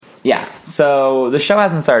So the show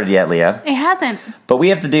hasn't started yet, Leah. It hasn't. But we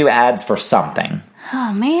have to do ads for something.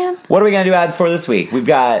 Oh, man. What are we going to do ads for this week? We've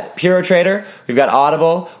got Puro Trader, we've got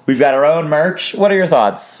Audible, we've got our own merch. What are your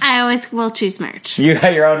thoughts? I always will choose merch. You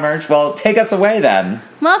got your own merch? Well, take us away then.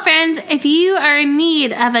 Well, friends, if you are in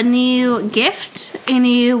need of a new gift, a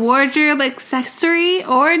new wardrobe accessory,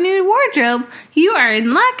 or a new wardrobe, you are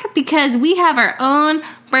in luck because we have our own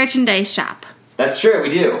merchandise shop. That's true, we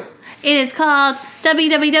do. It is called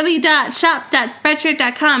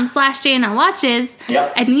www.shop.spreadshirt.com/JNLWatches.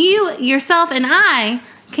 Yep. And you, yourself, and I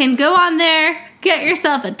can go on there, get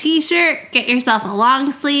yourself a t-shirt, get yourself a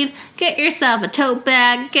long sleeve, get yourself a tote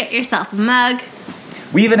bag, get yourself a mug.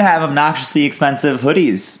 We even have obnoxiously expensive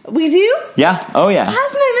hoodies. We do? Yeah, oh yeah. How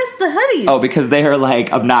did I miss the hoodies? Oh, because they are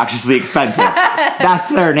like obnoxiously expensive. That's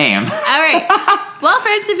their name. All right. Well,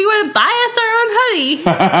 friends, if you want to buy us our own hoodie,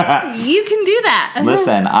 you can do that.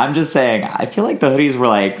 Listen, I'm just saying, I feel like the hoodies were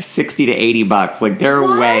like $60 to $80. Like, they're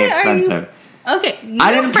way expensive. Okay.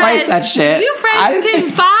 I didn't price that shit. You friends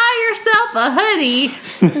can buy yourself a hoodie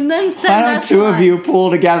and then send Why don't us two one. of you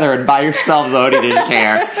pull together and buy yourselves a hoodie to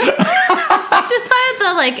share? Just buy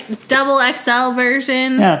the, double XL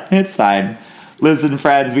version. Yeah, it's fine. Listen,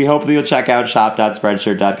 friends, we hope that you'll check out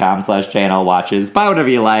shop.spreadshirt.com/JNLWatches. Buy whatever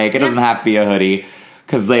you like. It doesn't have to be a hoodie,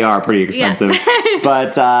 because they are pretty expensive. Yeah.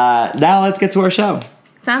 But now let's get to our show.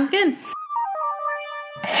 Sounds good.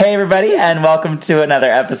 Hey, everybody, and welcome to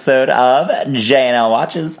another episode of JNL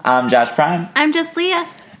Watches. I'm Josh Prime. I'm just Leah.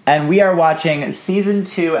 And we are watching Season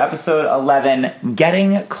 2, Episode 11,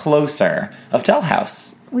 Getting Closer of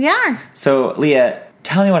Dollhouse. We are. So, Leah,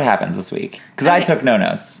 tell me what happens this week. Because I took no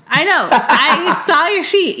notes. I know. I saw your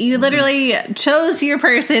sheet. You literally chose your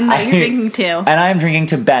person that you're drinking to. And I'm drinking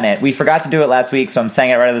to Bennett. We forgot to do it last week, so I'm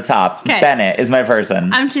saying it right at the top. Okay. Bennett is my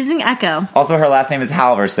person. I'm choosing Echo. Also, her last name is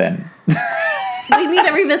Halverson. We need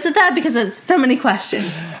to revisit that because there's so many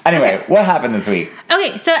questions. Anyway, Okay. What happened this week?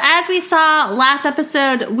 Okay, so as we saw last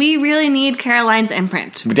episode, we really need Caroline's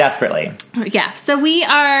imprint. Desperately. Yeah, so we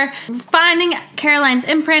are finding Caroline's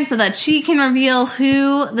imprint so that she can reveal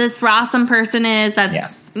who this Rossum person is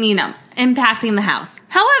that's, impacting the house.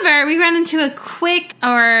 However, we run into a quick,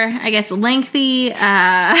 or I guess lengthy,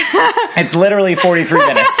 It's literally 43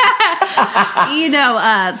 minutes.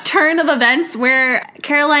 turn of events where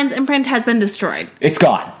Caroline's imprint has been destroyed. It's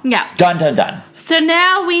gone. Yeah. Done, done, done. So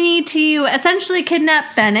now we need to essentially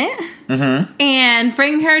kidnap Bennett and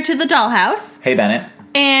bring her to the dollhouse. Hey, Bennett.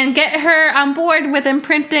 And get her on board with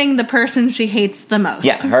imprinting the person she hates the most.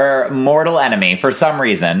 Yeah, her mortal enemy, for some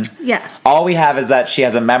reason. Yes. All we have is that she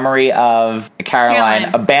has a memory of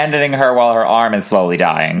Caroline abandoning her while her arm is slowly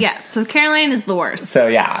dying. Yeah, so Caroline is the worst. So,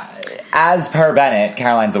 yeah, as per Bennett,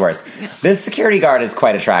 Caroline's the worst. Yeah. This security guard is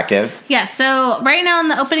quite attractive. Yeah, so right now in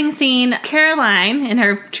the opening scene, Caroline, in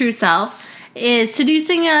her true self, is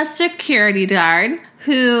seducing a security guard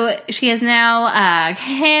who she is now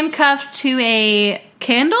handcuffed to a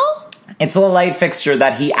candle? It's a light fixture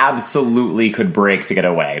that he absolutely could break to get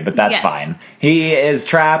away, but that's fine. He is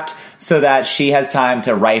trapped so that she has time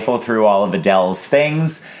to rifle through all of Adele's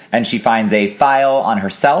things, and she finds a file on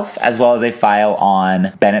herself as well as a file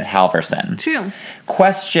on Bennett Halverson. True.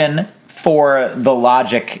 Question for the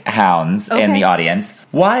logic hounds in the audience.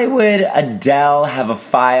 Why would Adele have a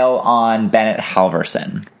file on Bennett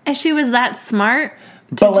Halverson? If she was that smart...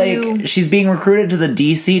 But, she's being recruited to the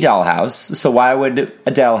DC dollhouse, so why would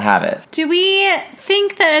Adele have it? Do we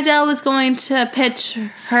think that Adele was going to pitch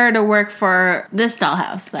her to work for this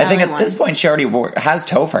dollhouse? I think at this point she already has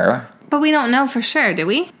Topher. But we don't know for sure, do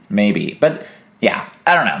we? Maybe. But, yeah,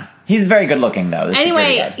 I don't know. He's very good looking, though.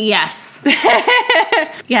 Anyway, yes.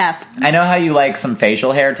 Yeah. I know how you like some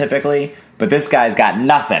facial hair, typically, but this guy's got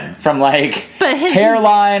nothing. From,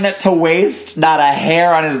 hairline to waist, not a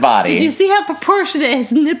hair on his body. Did you see how proportionate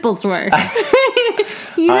his nipples were?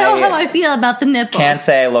 You know how I feel about the nipples. Can't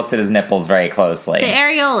say I looked at his nipples very closely. The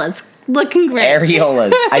areolas. Looking great.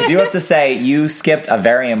 Areolas. I do have to say, you skipped a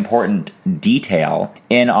very important detail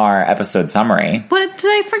in our episode summary. What did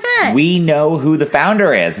I forget? We know who the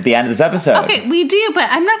founder is at the end of this episode. Okay, we do, but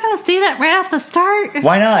I'm not going to say that right off the start.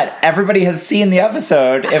 Why not? Everybody has seen the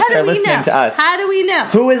episode if they're listening to us. How do we know?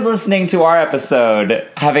 Who is listening to our episode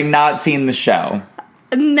having not seen the show?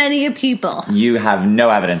 Many people. You have no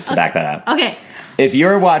evidence to back that up. Okay. If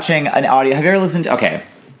you're watching an audio... Have you ever listened to... Okay,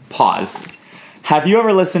 pause. Have you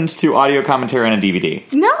ever listened to audio commentary on a DVD?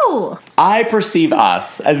 No. I perceive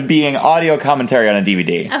us as being audio commentary on a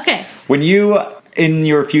DVD. Okay. When you, in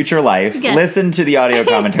your future life, listen to the audio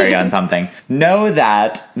commentary on something, know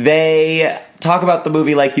that they talk about the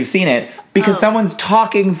movie like you've seen it because someone's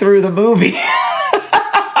talking through the movie.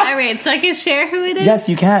 I All right, so I can share who it is? Yes,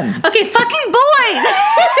 you can. Okay, fucking Boyd!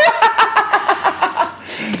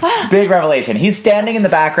 Big revelation. He's standing in the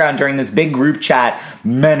background during this big group chat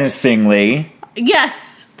menacingly.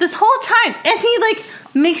 Yes, this whole time. And he,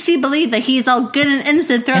 makes you believe that he's all good and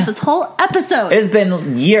innocent throughout this whole episode. It's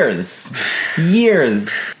been years.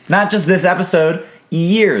 Years. Not just this episode,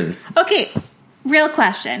 years. Okay, real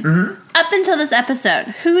question. Mm-hmm. Up until this episode,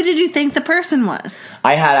 who did you think the person was?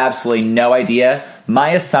 I had absolutely no idea. My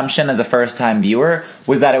assumption as a first-time viewer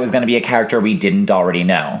was that it was going to be a character we didn't already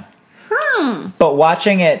know. But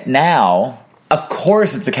watching it now, of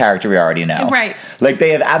course it's a character we already know. Right. They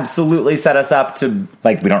have absolutely set us up to,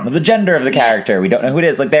 we don't know the gender of the character. Yes. We don't know who it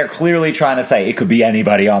is. They're clearly trying to say it could be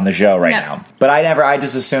anybody on the show right now. But I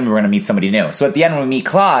just assumed we were going to meet somebody new. So at the end when we meet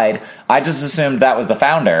Clyde, I just assumed that was the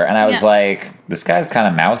founder. And I was this guy's kind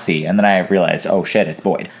of mousy. And then I realized, oh shit, it's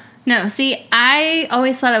Boyd. No, see, I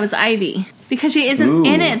always thought it was Ivy. Because she isn't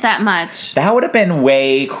in it that much. That would have been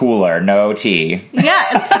way cooler, no tea.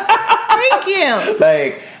 Yeah. Thank you.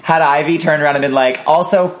 Had Ivy turned around and been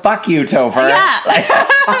also, fuck you, Topher.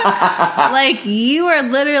 Yeah. You are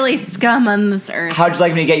literally scum on this earth. How'd you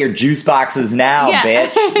like me to get your juice boxes now,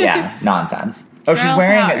 bitch? Yeah, nonsense. Oh, she's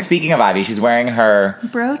wearing, speaking of Ivy, she's wearing her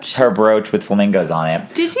brooch with flamingos on it.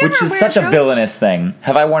 Did you which is such a villainous thing.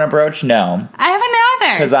 Have I worn a brooch? No. I haven't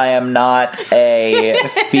either. Because I am not a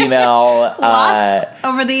female...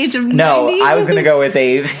 over the age of 90? No, I was going to go with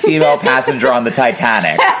a female passenger on the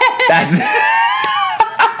Titanic. That's...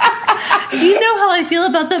 You know how I feel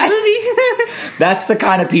about that movie. That's the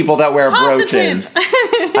kind of people that wear brooches.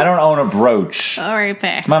 I don't own a brooch. All right,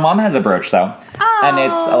 fair. My mom has a brooch, though. Oh. And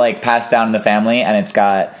it's, passed down in the family, and it's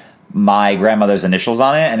got my grandmother's initials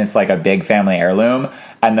on it, and it's, a big family heirloom.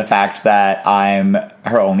 And the fact that I'm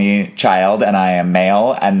her only child, and I am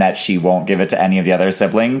male, and that she won't give it to any of the other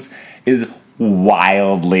siblings is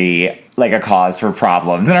wildly... a cause for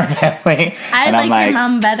problems in our family. I like your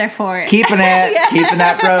mom better for it. Keeping it. Keeping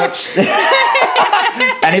that brooch.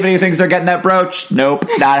 Anybody who thinks they're getting that brooch, nope,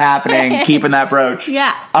 not happening. Keeping that brooch.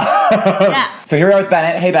 Yeah. Yeah. So here we are with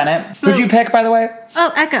Bennett. Hey, Bennett. Who'd you pick, by the way?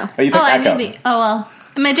 Oh, Echo. Oh, you picked Echo. Well.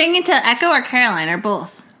 Am I drinking to Echo or Caroline or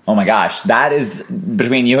both? Oh my gosh. That is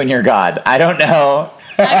between you and your God. I don't know.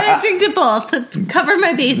 I'm going to drink to both to cover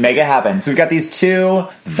my bases. Make it happen. So we've got these two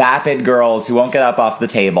vapid girls who won't get up off the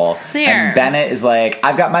table. There. And Bennett is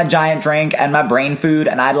I've got my giant drink and my brain food,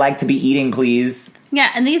 and I'd like to be eating, please.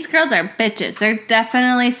 Yeah, and these girls are bitches. They're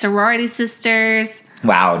definitely sorority sisters.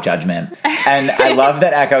 Wow, judgment. And I love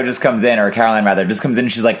that Echo just comes in, or Caroline rather, just comes in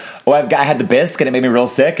and she's like, oh, I had the bisque and it made me real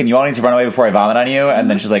sick, and you all need to run away before I vomit on you. And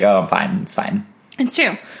then she's like, oh, I'm fine. It's fine. It's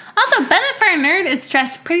true. Also, Bennett for a nerd is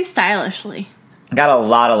dressed pretty stylishly. Got a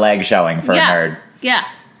lot of leg showing for a nerd. Yeah.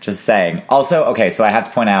 Just saying. Also, okay, so I have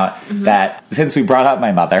to point out that since we brought up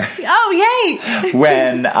my mother. Oh, yay!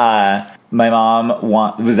 When my mom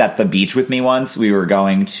was at the beach with me once, we were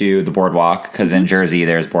going to the boardwalk, because in Jersey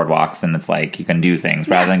there's boardwalks and it's you can do things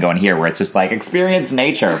rather than going here where it's just experience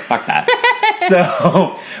nature. Fuck that.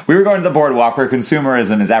 So we were going to the boardwalk where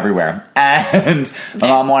consumerism is everywhere. And my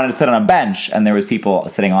mom wanted to sit on a bench, and there was people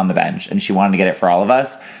sitting on the bench, and she wanted to get it for all of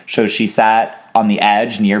us. So she sat on the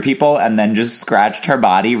edge near people and then just scratched her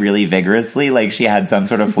body really vigorously like she had some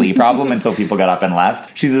sort of flea problem until people got up and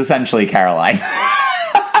left. She's essentially Caroline. Man,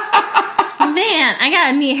 I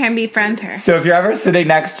gotta meet her and befriend her. So if you're ever sitting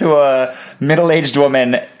next to a middle-aged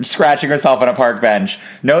woman scratching herself on a park bench,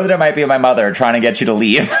 know that it might be my mother trying to get you to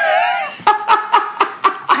leave.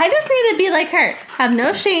 I just need to be like her. Have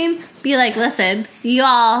no shame. Be like, listen,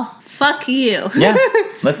 y'all, fuck you. Yeah.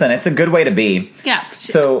 Listen, it's a good way to be. Yeah.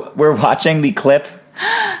 So we're watching the clip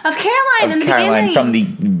of Caroline in the beginning. From the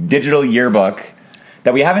digital yearbook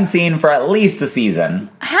that we haven't seen for at least a season.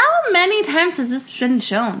 How many times has this been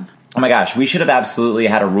shown? Oh my gosh, we should have absolutely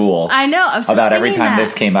had a rule. I know. About every time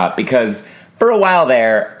this came up, because for a while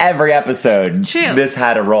there, every episode, this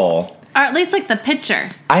had a role. Or at least the picture.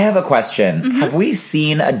 I have a question. Mm-hmm. Have we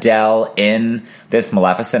seen Adele in this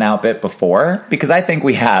Maleficent outfit before? Because I think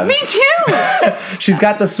we have. Me too! She's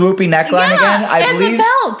got the swoopy neckline again. The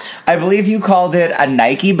belt. I believe you called it a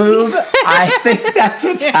Nike boob. I think that's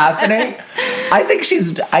what's happening. I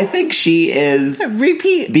think she is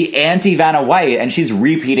repeat the anti-Vanna White, and she's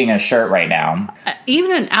repeating a shirt right now.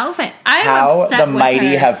 Even an outfit. How the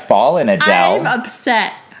mighty have fallen, Adele. I'm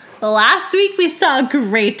upset. Last week we saw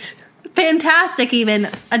great, fantastic even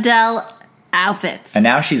Adele outfits. And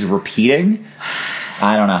now she's repeating?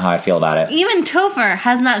 I don't know how I feel about it. Even Topher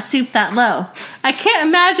has not stooped that low. I can't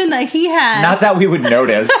imagine that he has. Not that we would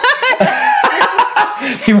notice.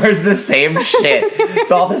 He wears the same shit.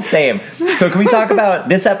 It's all the same. So can we talk about,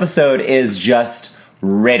 this episode is just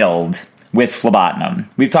riddled with phlebotinum.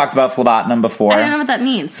 We've talked about phlebotinum before. I don't know what that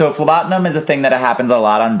means. So phlebotinum is a thing that happens a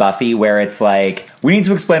lot on Buffy, where it's like, we need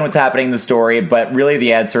to explain what's happening in the story, but really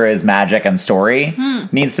the answer is magic and story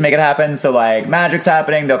needs to make it happen. So like, magic's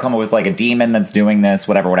happening, they'll come up with like a demon that's doing this,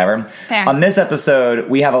 whatever. Fair. On this episode,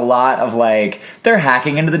 we have a lot of like, they're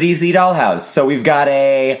hacking into the DC dollhouse. So we've got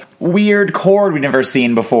a weird cord we've never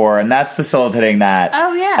seen before, and that's facilitating that.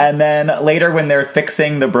 Oh, yeah. And then later when they're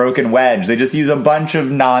fixing the broken wedge, they just use a bunch of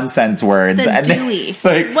nonsense words. The and Dewey.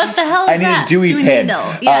 Like, what the hell is I need that? a Dewey pin.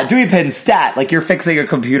 Yeah. Dewey pin stat. Like, you're fixing a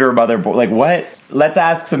computer motherboard. Like, what? Let's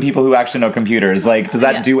ask some people who actually know computers. Like, does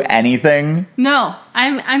that do anything? No.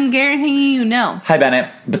 I'm guaranteeing you no. Hi,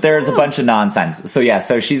 Bennett. But there's a bunch of nonsense.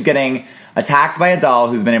 So she's getting attacked by a doll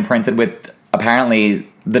who's been imprinted with, apparently,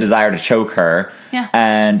 the desire to choke her. Yeah.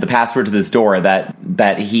 And the password to this door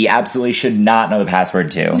that he absolutely should not know the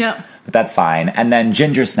password to. No. But that's fine. And then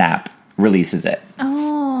Ginger Snap releases it.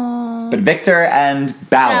 Oh. But Victor and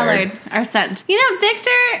Ballard are sent. You know,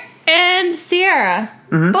 Victor and Sierra,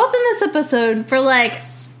 both in this episode for like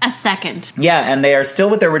a second. Yeah, and they are still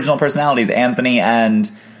with their original personalities, Anthony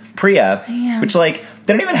and Priya, which, like,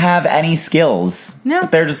 they don't even have any skills. No.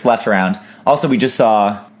 But they're just left around. Also, we just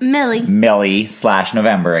saw Millie /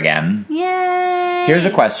 November again. Yay! Here's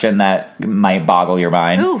a question that might boggle your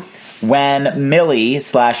mind. Ooh. When Millie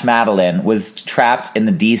 / Madeline was trapped in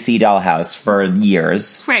the DC dollhouse for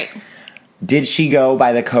years, Right. did she go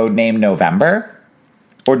by the code name November?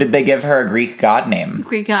 Or did they give her a Greek god name?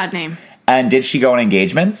 Greek god name. And did she go on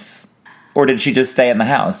engagements? Or did she just stay in the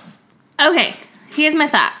house? Okay, here's my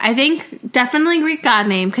thought. I think definitely Greek god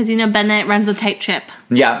name, because, you know, Bennett runs a tight ship.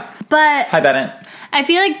 Yeah. But Hi, Bennett. I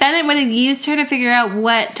feel like Bennett would have used her to figure out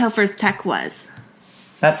what Topher's tech was.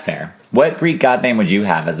 That's fair. What Greek god name would you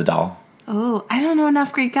have as a doll? Oh, I don't know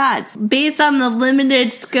enough Greek gods. Based on the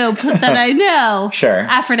limited scope that I know. Sure.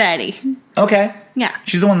 Aphrodite. Okay. Yeah.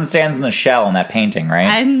 She's the one that stands in the shell in that painting, right?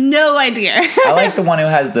 I have no idea. I like the one who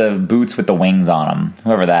has the boots with the wings on them.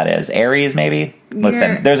 Whoever that is. Ares, maybe?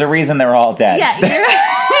 Listen, there's a reason they're all dead. Yeah.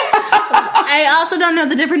 I also don't know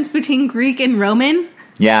the difference between Greek and Roman.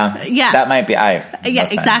 Yeah. Yeah. That might be...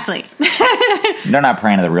 Listen. Exactly. They're not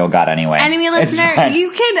praying to the real god anyway. Anyway, listener,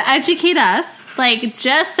 you can educate us. Like,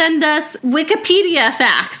 just send us Wikipedia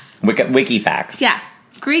facts. Wiki facts. Yeah.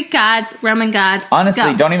 Greek gods, Roman gods.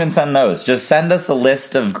 Honestly, go. don't even send those. Just send us a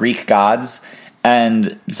list of Greek gods,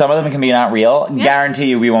 and some of them can be not real. Yeah.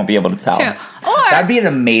 Guarantee you we won't be able to tell. True. Or that'd be an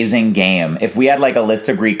amazing game if we had like a list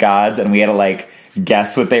of Greek gods and we had to like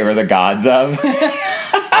guess what they were the gods of. We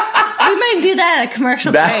might do that at a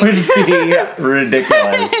commercial break. That would be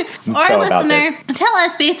ridiculous. I'm or so listener, about this. tell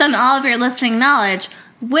us based on all of your listening knowledge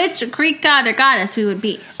which Greek god or goddess we would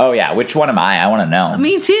be. Oh yeah, which one am I? I want to know.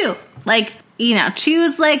 Me too. Like, you know,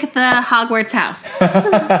 choose like the Hogwarts house.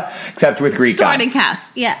 Except with Greek sorting gods. house.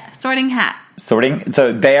 Yeah, sorting hat. Sorting.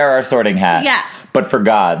 So they are our sorting hat. Yeah. But for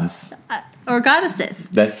gods. Or goddesses.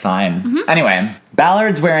 That's fine. Anyway,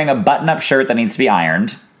 Ballard's wearing a button-up shirt that needs to be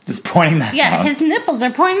ironed. Just pointing that out. Yeah, his nipples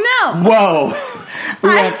are pointing out. Whoa.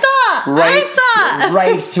 I saw.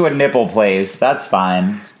 Right to a nipple place. That's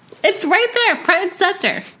fine. It's right there, front and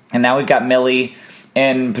center. And now we've got Millie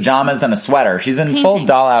in pajamas and a sweater. She's in full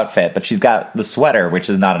doll outfit, but she's got the sweater, which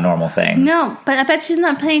is not a normal thing. No, but I bet she's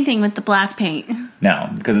not painting with the black paint. No,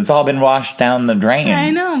 because it's all been washed down the drain.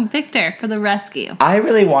 I know, Victor, for the rescue. I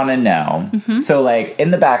really want to know. So, like,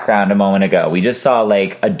 in the background a moment ago, we just saw,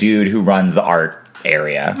 like, a dude who runs the art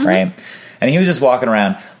area, right? And he was just walking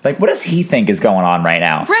around. Like, what does he think is going on right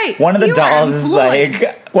now? Right. One of the dolls is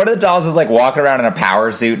like walking around in a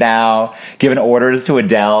power suit now, giving orders to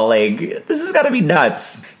Adele. Like, this has got to be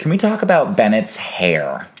nuts. Can we talk about Bennett's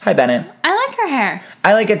hair? Hi, Bennett. I like her hair.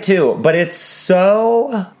 I like it too, but it's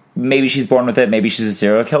so... Maybe she's born with it. Maybe she's a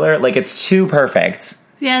serial killer. Like, it's too perfect.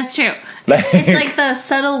 Yeah, it's true. It's like the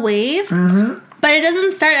subtle wave, but it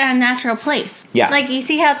doesn't start at a natural place. Yeah. Like, you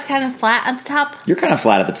see how it's kind of flat at the top? You're kind of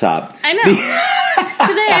flat at the top. I know.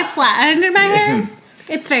 Today I flattened my hair.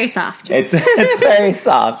 It's very soft. It's very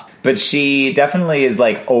soft. But she definitely is,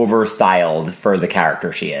 like, over-styled for the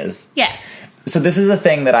character she is. Yes. So this is a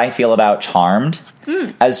thing that I feel about Charmed.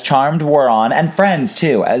 As Charmed wore on, and Friends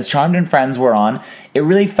too, as Charmed and Friends wore on, it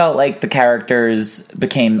really felt like the characters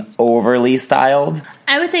became overly styled.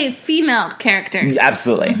 I would say female characters.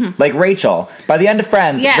 Absolutely. Like Rachel. By the end of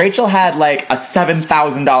Friends, Rachel had like a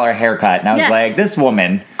 $7,000 haircut, and I was like, this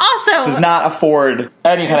woman also does not afford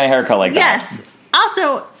any kind of haircut like that. Yes.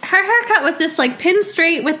 Also, her haircut was just like pin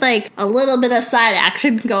straight with like a little bit of side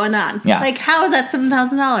action going on. Yeah. Like, how is that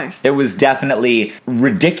 $7,000? It was definitely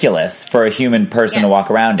ridiculous for a human person to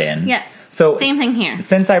walk around in. Yes. So same thing here.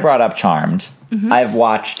 Since I brought up Charmed, I've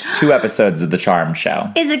watched 2 episodes of the Charmed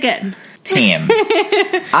show. Is it good? Team.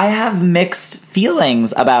 I have mixed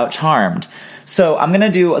feelings about Charmed. So I'm going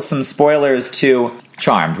to do some spoilers to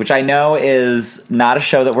Charmed, which I know is not a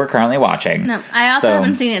show that we're currently watching. No, I also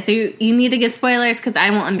haven't seen it, so you need to give spoilers because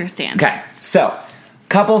I won't understand. Okay, so,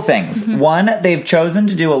 couple things. One, they've chosen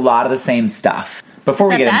to do a lot of the same stuff. Before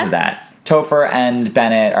we get into that, Topher and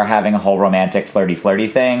Bennett are having a whole romantic flirty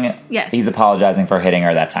thing. Yes. He's apologizing for hitting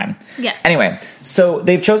her that time. Yes. Anyway, so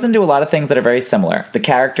they've chosen to do a lot of things that are very similar. The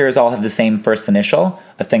characters all have the same first initial,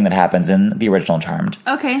 a thing that happens in the original Charmed.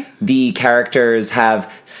 Okay. The characters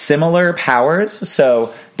have similar powers,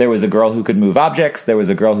 so there was a girl who could move objects, there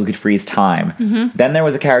was a girl who could freeze time. Then there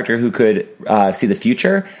was a character who could see the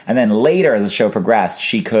future, and then later as the show progressed,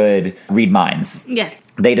 she could read minds. Yes.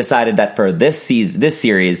 They decided that for this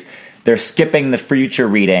series, they're skipping the future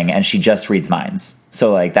reading, and she just reads minds.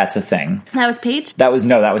 So, like, that's a thing. That was Paige? That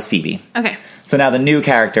was Phoebe. Okay. So now the new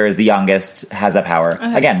character is the youngest, has that power.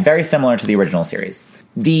 Okay. Again, very similar to the original series.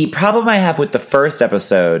 The problem I have with the first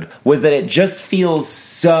episode was that it just feels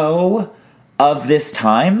so of this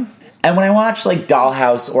time. And when I watch, like,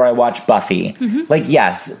 Dollhouse or I watch Buffy, like,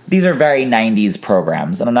 yes, these are very 90s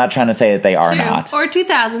programs. And I'm not trying to say that they are not. Or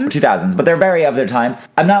 2000s. 2000s, but they're very of their time.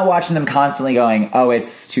 I'm not watching them constantly going, oh,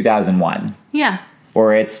 it's 2001. Yeah.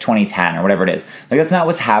 Or it's 2010 or whatever it is. Like, that's not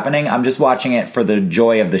what's happening. I'm just watching it for the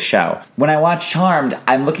joy of the show. When I watch Charmed,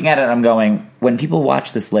 I'm looking at it and I'm going, when people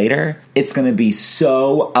watch this later, it's going to be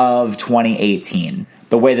so of 2018.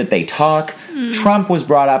 The way that they talk. Trump was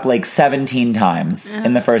brought up like 17 times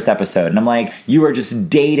in the first episode. And I'm like, you are just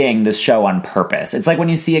dating this show on purpose. It's like when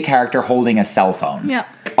you see a character holding a cell phone. Yeah.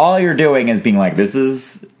 All you're doing is being like, this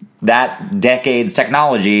is that decade's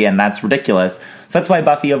technology and that's ridiculous. So that's why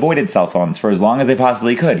Buffy avoided cell phones for as long as they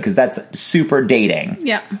possibly could, because that's super dating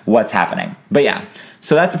what's happening. But yeah,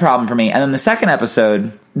 so that's a problem for me. And then the second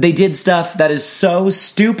episode, they did stuff that is so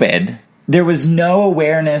stupid. There was no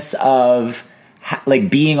awareness of like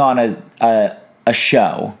being on a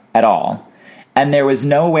show at all. And there was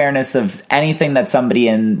no awareness of anything that somebody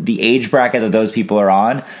in the age bracket that those people are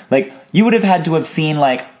on. Like, you would have had to have seen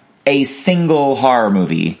like a single horror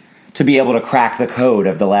movie to be able to crack the code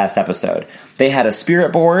of the last episode. They had a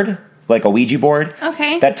spirit board, like a Ouija board,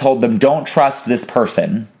 that told them, don't trust this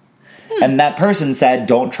person. And that person said,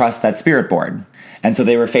 don't trust that spirit board. And so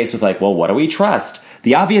they were faced with like, well, what do we trust?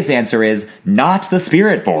 The obvious answer is not the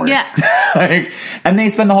spirit board. Yeah. And they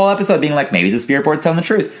spend the whole episode being like, maybe the spirit board's telling the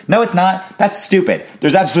truth. No, it's not. That's stupid.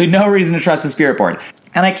 There's absolutely no reason to trust the spirit board.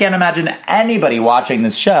 And I can't imagine anybody watching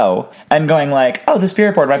this show and going like, oh, the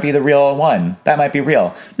spirit board might be the real one. That might be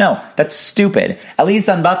real. No, that's stupid. At least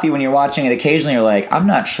on Buffy, when you're watching it, occasionally you're like, I'm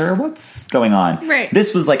not sure what's going on. Right.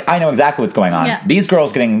 This was like, I know exactly what's going on. Yeah. These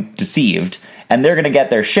girls getting deceived. And they're going to get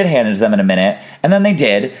their shit handed to them in a minute. And then they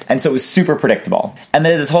did. And so it was super predictable. And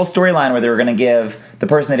they did this whole storyline where they were going to give the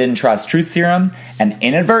person they didn't trust truth serum. And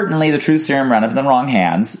inadvertently, the truth serum ran up in the wrong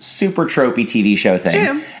hands. Super tropey TV show thing.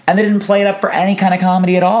 True. And they didn't play it up for any kind of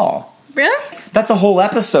comedy at all. Really? That's a whole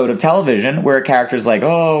episode of television where a character's like,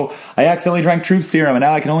 oh, I accidentally drank truth serum and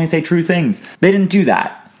now I can only say true things. They didn't do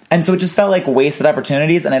that. And so it just felt like wasted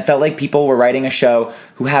opportunities. And it felt like people were writing a show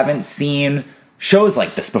who haven't seen shows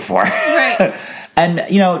like this before. Right. And,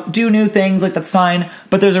 you know, do new things, like, that's fine.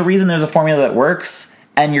 But there's a reason there's a formula that works,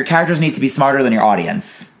 and your characters need to be smarter than your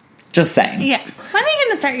audience. Just saying. Yeah. When are you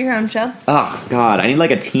going to start your own show? Oh, God. I need, like,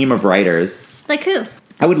 a team of writers. Like who?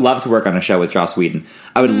 I would love to work on a show with Joss Whedon.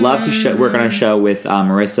 I would love to work on a show with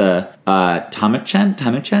Marissa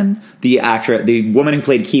Tamuchen, the actress, the woman who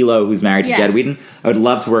played Kilo, who's married to Jed Whedon. I would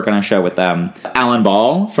love to work on a show with Alan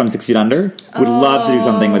Ball from 6 Feet Under. Would love to do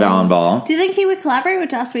something with Alan Ball. Do you think he would collaborate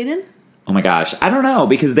with Joss Whedon? Oh my gosh, I don't know,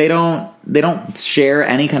 because they don't share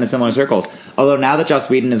any kind of similar circles. Although now that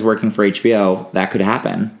Joss Whedon is working for HBO, that could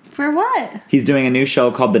happen. For what? He's doing a new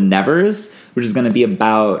show called The Nevers, which is going to be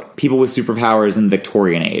about people with superpowers in the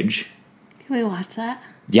Victorian age. Can we watch that?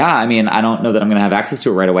 Yeah, I mean, I don't know that I'm going to have access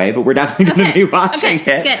to it right away, but we're definitely going to be watching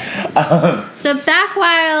it. Good. So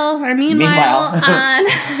meanwhile, on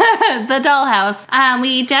the Dollhouse,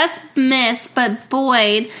 we just missed, but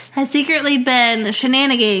Boyd has secretly been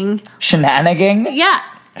shenanigans. Shenanigans? Yeah,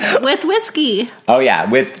 with whiskey. Oh yeah,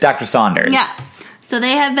 with Dr. Saunders. Yeah. So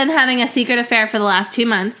they have been having a secret affair for the last 2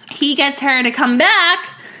 months. He gets her to come back.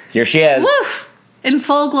 Here she is. Woo! In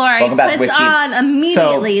full glory. Welcome back, puts Whiskey. on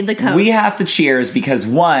immediately the coat. We have to cheers because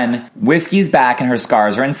 1, Whiskey's back and her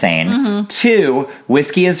scars are insane. Mm-hmm. 2,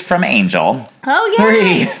 Whiskey is from Angel. Oh,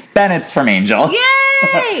 yay! 3, Bennett's from Angel.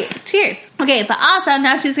 Yay! Cheers. Okay, but also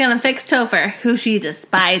now she's going to fix Topher, who she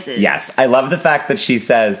despises. Yes, I love the fact that she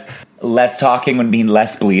says, less talking would mean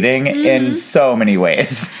less bleeding in so many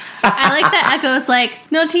ways. I like that Echo's like,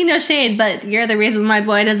 no tea, no shade, but you're the reason my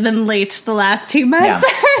Boyd has been late the last 2 months.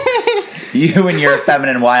 Yeah. You and your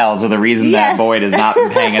feminine wiles are the reason that Boyd has not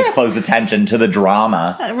been paying as close attention to the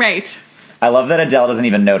drama. Right. I love that Adele doesn't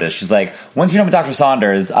even notice. She's like, once you're done with Dr.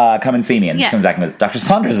 Saunders, come and see me. And she comes back and goes, Dr.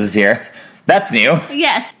 Saunders is here. That's new.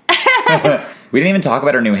 Yes. We didn't even talk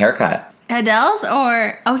about her new haircut. Adele's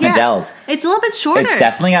or... Oh, yeah. Adele's. It's a little bit shorter. It's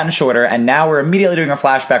definitely gotten shorter, and now we're immediately doing a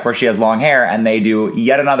flashback where she has long hair, and they do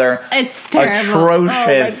yet another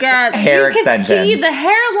atrocious hair extensions. You can see the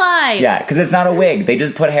hairline. Yeah, because it's not a wig. They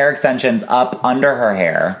just put hair extensions up under her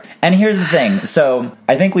hair. And here's the thing. So,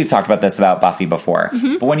 I think we've talked about this about Buffy before,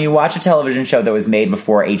 but when you watch a television show that was made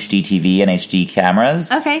before HD TV and HD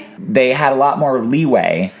cameras, they had a lot more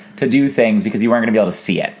leeway to do things because you weren't going to be able to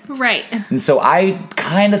see it. Right. And so I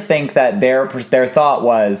kind of think that their thought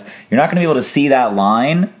was, you're not going to be able to see that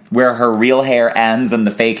line where her real hair ends and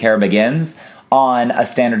the fake hair begins on a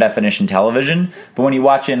standard definition television. But when you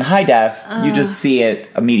watch it in high def, you just see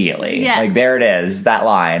it immediately. Yeah. Like, there it is, that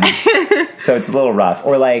line. So it's a little rough.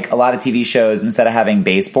 Or like a lot of TV shows, instead of having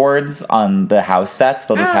baseboards on the house sets,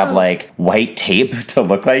 they'll just have like white tape to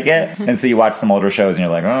look like it. And so you watch some older shows and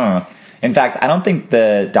you're like, oh... In fact, I don't think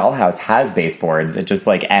the dollhouse has baseboards. It just,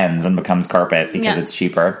 like, ends and becomes carpet because it's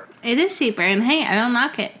cheaper. It is cheaper, and hey, I don't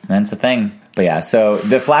knock it. That's the thing. But yeah, so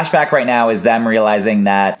the flashback right now is them realizing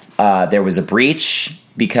that there was a breach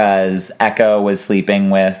because Echo was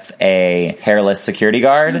sleeping with a hairless security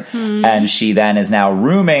guard, and she then is now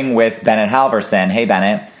rooming with Bennett Halverson. Hey,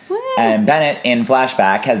 Bennett. Woo. And Bennett, in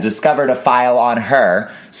flashback, has discovered a file on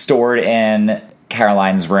her stored in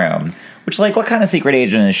Caroline's room. Which, like, what kind of secret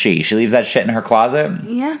agent is she? She leaves that shit in her closet?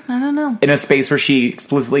 Yeah, I don't know. In a space where she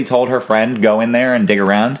explicitly told her friend, go in there and dig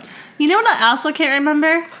around? You know what I also can't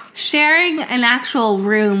remember? Sharing an actual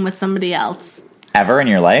room with somebody else. Ever in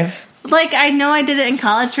your life? Like, I know I did it in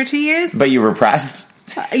college for 2 years. But you were repressed?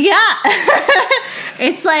 Yeah.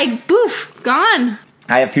 It's like, boof, gone.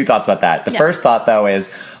 I have 2 thoughts about that. The first thought, though,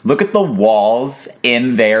 is look at the walls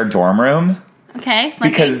in their dorm room. Okay.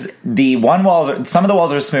 Because some of the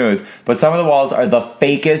walls are smooth, but some of the walls are the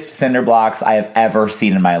fakest cinder blocks I have ever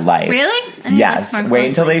seen in my life. Really? Yes. Wait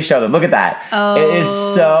until they show them. Look at that. Oh. It is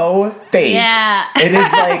so fake. Yeah. It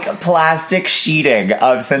is like plastic sheeting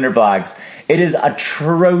of cinder blocks. It is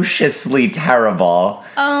atrociously terrible.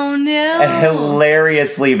 Oh, no. And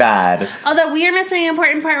hilariously bad. Although we are missing an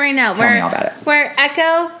important part right now. Tell me all about it. Where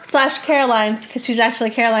Echo/Caroline, because she's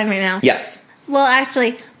actually Caroline right now. Yes. Well,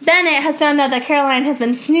 actually, Bennett has found out that Caroline has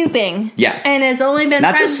been snooping. Yes. And has only been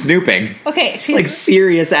Not friends... just snooping. Okay. It's like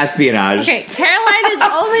serious espionage. Okay, Caroline is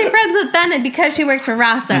only friends with Bennett because she works for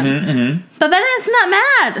Rossum. But Bennett's not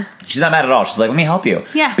mad. She's not mad at all. She's like, let me help you.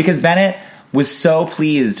 Yeah. Because Bennett was so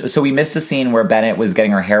pleased. So we missed a scene where Bennett was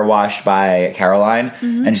getting her hair washed by Caroline.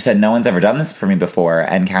 And she said, no one's ever done this for me before.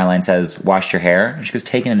 And Caroline says, washed your hair? And she goes,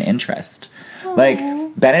 taking an interest. Aww. Like...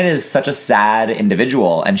 Bennett is such a sad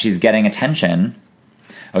individual, and she's getting attention.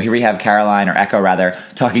 Oh, here we have Caroline, or Echo rather,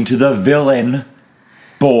 talking to the villain,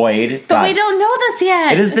 Boyd. But we don't know this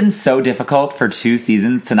yet. It has been so difficult for 2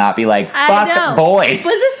 seasons to not be like, fuck Boyd. Was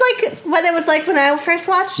this like what it was like when I first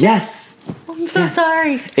watched? Yes. I'm so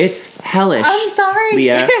sorry. It's hellish. I'm sorry.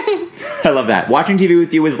 Leah. I love that. Watching TV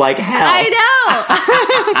with you is like hell.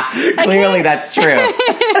 I know. Clearly that's true.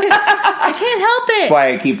 I can't help it. That's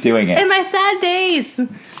why I keep doing it. In my sad days.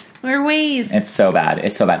 Or ways. It's so bad.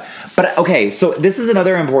 It's so bad. But okay, so this is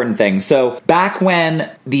another important thing. So back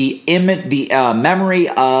when the memory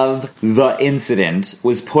of the incident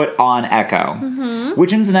was put on Echo,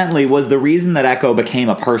 which incidentally was the reason that Echo became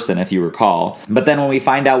a person, if you recall. But then when we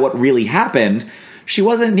find out what really happened, she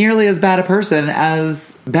wasn't nearly as bad a person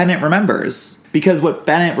as Bennett remembers. Because what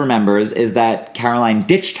Bennett remembers is that Caroline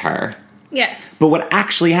ditched her. Yes. But what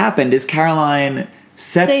actually happened is Caroline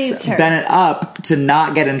sets Bennett up to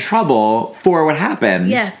not get in trouble for what happened.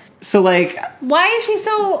 Yes. So, like... Why is she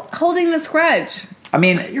so holding this grudge? I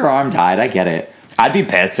mean, your arm died. I get it. I'd be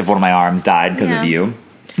pissed if one of my arms died because of you.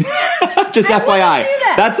 Just FYI.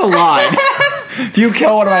 That's a line. If you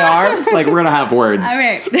kill one of my arms, like, we're going to have words. All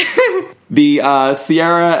right. The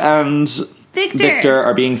Sierra and Victor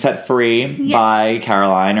are being set free by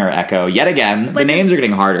Caroline or Echo yet again. The names are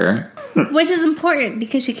getting harder. Which is important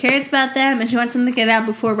because she cares about them and she wants them to get out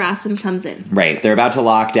before Rossum comes in. Right. They're about to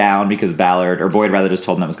lock down because Boyd rather just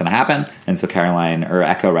told them that was going to happen. And so Caroline, or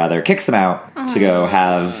Echo rather, kicks them out to go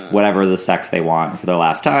have whatever the sex they want for their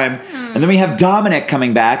last time. And then we have Dominic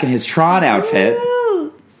coming back in his Tron outfit.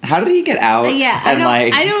 Ooh. How did he get out?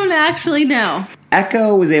 I don't actually know.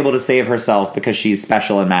 Echo was able to save herself because she's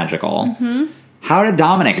special and magical. How did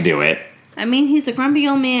Dominic do it? I mean, he's a grumpy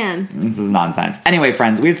old man. This is nonsense. Anyway,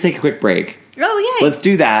 friends, we have to take a quick break. Oh, yay. So let's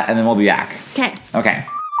do that, and then we'll be back. Okay.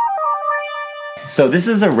 So this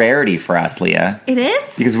is a rarity for us, Leah. It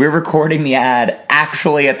is? Because we're recording the ad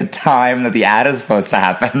actually at the time that the ad is supposed to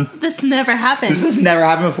happen. This never happened. This has never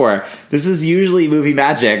happened before. This is usually movie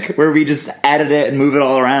magic, where we just edit it and move it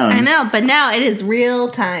all around. I know, but now it is real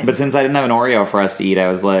time. But since I didn't have an Oreo for us to eat, I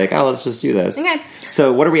was like, oh, let's just do this. Okay.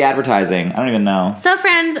 So what are we advertising? I don't even know. So,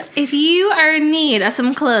 friends, if you are in need of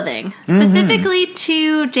some clothing, specifically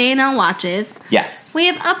to J&L Watches, yes, we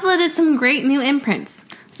have uploaded some great new imprints.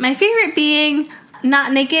 My favorite being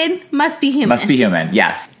Not Naked, Must Be Human. Must Be Human,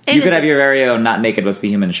 yes. You could have your very own Not Naked, Must Be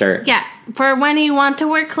Human shirt. Yeah, for when you want to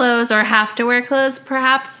wear clothes or have to wear clothes,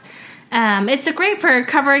 perhaps. It's great for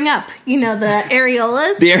covering up, the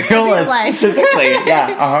areolas. The areolas, specifically.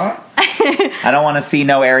 Yeah, uh-huh. I don't want to see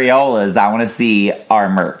no areolas. I want to see our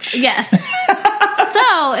merch. Yes. So,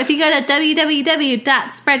 if you go to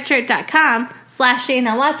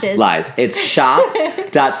www.spreadshirt.com/J&L Watches. Lies. It's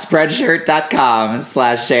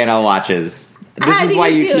shop.spreadshirt.com/J&L Watches. This is why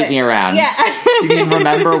you keep me around. Yeah. You can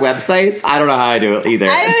remember websites? I don't know how I do it either.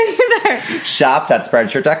 I don't either.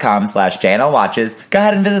 Shop.spreadshirt.com/J&L Watches. Go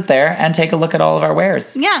ahead and visit there and take a look at all of our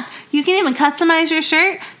wares. Yeah. You can even customize your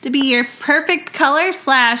shirt to be your perfect color /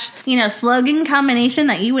 slogan combination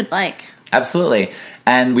that you would like. Absolutely.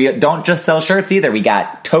 And we don't just sell shirts either. We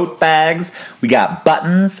got tote bags. We got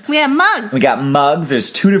buttons. We have mugs. We got mugs. There's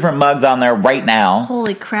 2 different mugs on there right now.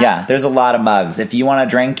 Holy crap. Yeah, there's a lot of mugs. If you want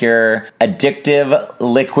to drink your addictive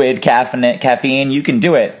liquid caffeine, you can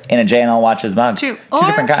do it in a J&L Watches mug. True. 2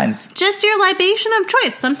 different kinds. Just your libation of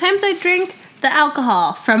choice. Sometimes I drink the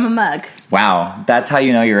alcohol from a mug. Wow, that's how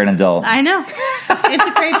you know you're an adult. I know. It's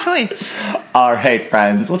a great choice. All right,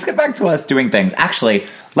 friends. Let's get back to us doing things. Actually,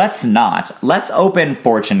 let's not. Let's open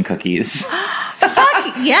fortune cookies.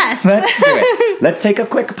 Fuck yes. Let's do it. Let's take a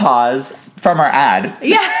quick pause from our ad.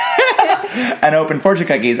 Yeah. And open fortune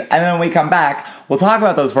cookies. And then when we come back, we'll talk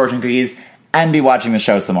about those fortune cookies and be watching the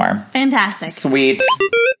show some more. Fantastic. Sweet.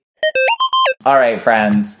 All right,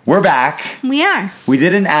 friends, we're back. We are. We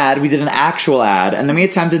did an ad, we did an actual ad, and then we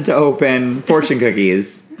attempted to open fortune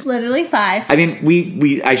cookies. Literally 5. I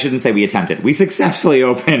mean, I shouldn't say we attempted. We successfully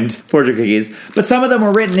opened fortune cookies, but some of them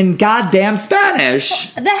were written in goddamn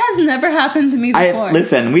Spanish. That has never happened to me before.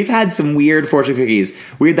 Listen, we've had some weird fortune cookies.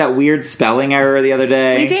 We had that weird spelling error the other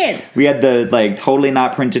day. We did. We had the, totally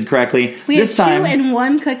not printed correctly. We had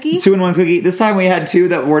 2-in-1 cookie. 2-in-1 cookie. This time we had 2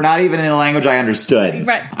 that were not even in a language I understood.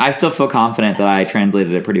 Right. I still feel confident that I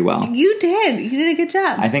translated it pretty well. You did. You did a good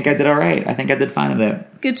job. I think I did all right. I think I did fine at it.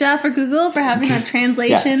 Good job for Google for having a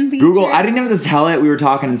translation feature. Google, I didn't even have to tell it we were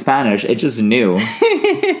talking in Spanish. It just knew.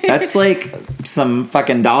 That's like some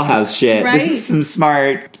fucking dollhouse shit. Right? This is some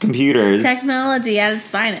smart computers. Technology at its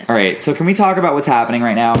finest. All right, so can we talk about what's happening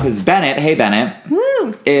right now? Because Bennett, hey Bennett,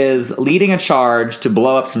 Woo. is leading a charge to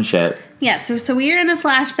blow up some shit. Yeah, so we are in a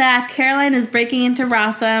flashback. Caroline is breaking into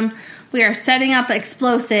Rossum. We are setting up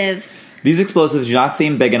explosives. These explosives do not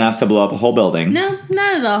seem big enough to blow up a whole building. No,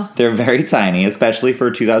 not at all. They're very tiny, especially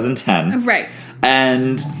for 2010. Right.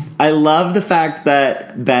 And I love the fact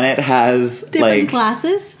that Bennett has different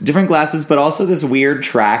glasses, but also this weird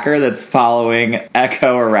tracker that's following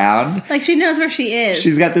Echo around. Like she knows where she is.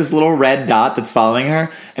 She's got this little red dot that's following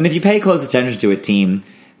her. And if you pay close attention to it, team,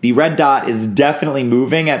 the red dot is definitely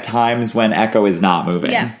moving at times when Echo is not moving.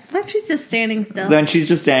 Yeah, like she's just standing still. Then she's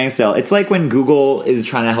just standing still. It's like when Google is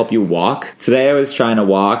trying to help you walk. Today I was trying to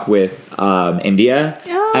walk with India,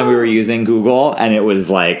 and we were using Google, and it was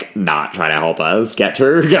not trying to help us get to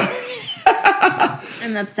where we were going.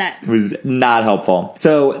 I'm upset. It was not helpful.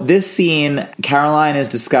 So this scene, Caroline is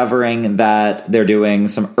discovering that they're doing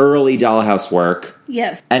some early dollhouse work.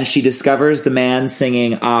 Yes. And she discovers the man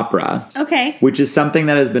singing opera. Okay. Which is something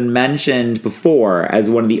that has been mentioned before as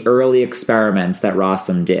one of the early experiments that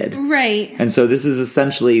Rossum did. Right. And so this is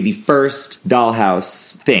essentially the first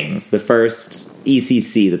dollhouse things, the first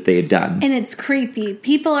ECC that they had done. And it's creepy.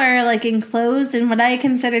 People are enclosed in what I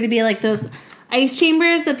consider to be those ice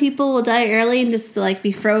chambers that people will die early and just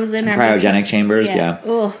be frozen. Or cryogenic chambers, yeah.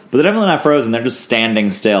 Ugh. But they're definitely not frozen. They're just standing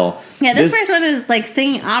still. Yeah, this first one is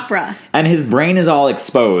singing opera. And his brain is all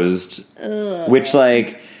exposed, which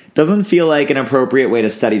doesn't feel like an appropriate way to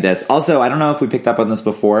study this. Also, I don't know if we picked up on this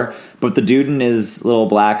before, but the dude in his little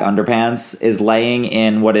black underpants is laying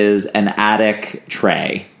in what is an attic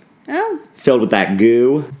tray. Oh. Filled with that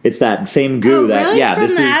goo. It's that same goo that really? Yeah, From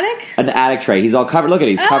this the is attic? An attic tray. He's all covered. Look at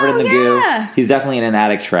it, he's covered in the goo. He's definitely in an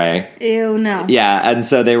attic tray. Ew, no. Yeah, and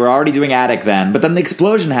so they were already doing attic then, but then the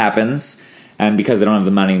explosion happens, And because they don't have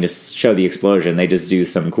the money to show the explosion, they just do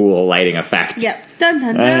some cool lighting effects. Yep. Dun,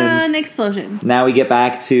 dun, dun, explosion. Now we get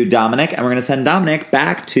back to Dominic, and we're going to send Dominic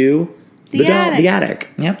back to the attic.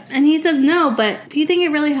 Yep. And he says no, but do you think it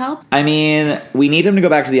really helped? I mean, we need him to go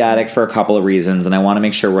back to the attic for a couple of reasons, and I want to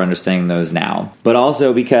make sure we're understanding those now. But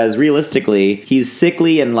also because, realistically, he's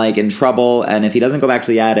sickly and, in trouble, and if he doesn't go back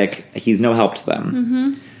to the attic, he's no help to them.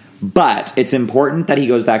 Mm-hmm. But it's important that he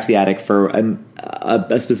goes back to the attic for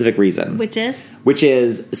a specific reason. Which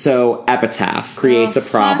is? So Epitaph creates a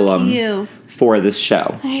problem for this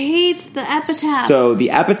show. I hate the Epitaph. So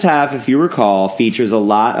the Epitaph, if you recall, features a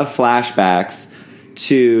lot of flashbacks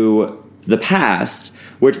to the past,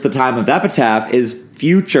 which at the time of the Epitaph is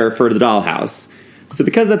future for the dollhouse. So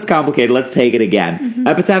because that's complicated, let's take it again. Mm-hmm.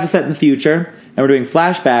 Epitaph is set in the future, and we're doing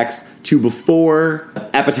flashbacks to before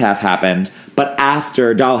Epitaph happened, but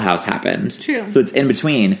after Dollhouse happened. True. So it's in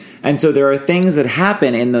between. And so there are things that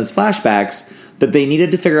happen in those flashbacks that they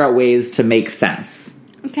needed to figure out ways to make sense.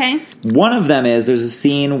 Okay. One of them is there's a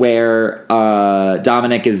scene where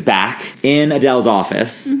Dominic is back in Adele's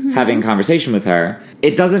office having a conversation with her.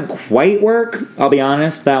 It doesn't quite work, I'll be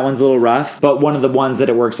honest. That one's a little rough. But one of the ones that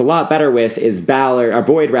it works a lot better with is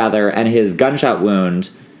Boyd, and his gunshot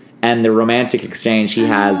wound and the romantic exchange he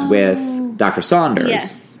has with Dr. Saunders.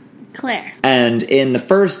 Yes, Claire. And in the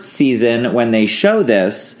first season, when they show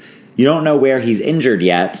this, you don't know where he's injured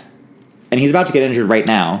yet. And he's about to get injured right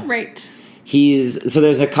now. Right. So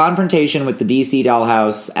there's a confrontation with the DC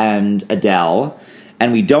dollhouse and Adele,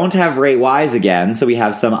 and we don't have Ray Wise again, so we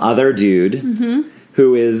have some other dude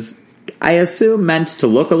who is, I assume, meant to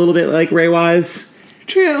look a little bit like Ray Wise.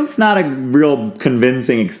 True. It's not a real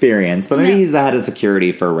convincing experience, but maybe he's the head of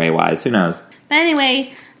security for Ray Wise. Who knows? But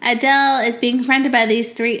anyway, Adele is being confronted by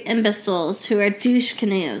these three imbeciles who are douche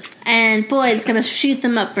canoes, and Boyd's gonna shoot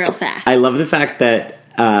them up real fast. I love the fact that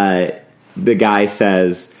the guy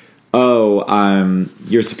says,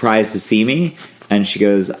 you're surprised to see me? And she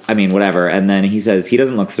goes, I mean, whatever. And then he says, he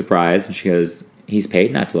doesn't look surprised. And she goes, he's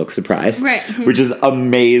paid not to look surprised. Right. Which is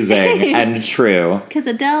amazing and true. Because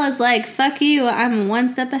Adele is like, fuck you, I'm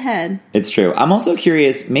one step ahead. It's true. I'm also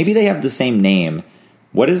curious, maybe they have the same name.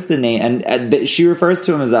 What is the name? And she refers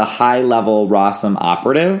to him as a high-level Rossum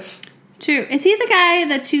operative. True. Is he the guy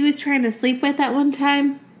that she was trying to sleep with at one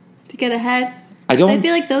time to get ahead? I feel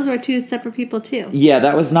like those were two separate people, too. Yeah,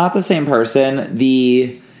 that was not the same person.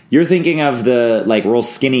 You're thinking of the, real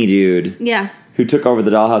skinny dude. Yeah. Who took over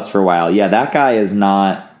the dollhouse for a while. Yeah, that guy is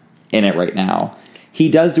not in it right now. He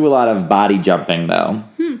does do a lot of body jumping, though.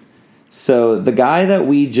 So, the guy that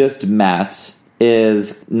we just met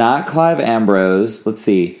is not Clive Ambrose. Let's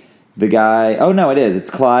see. The guy... Oh, no, it is. It's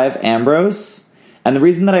Clive Ambrose. And the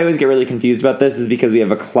reason that I always get really confused about this is because we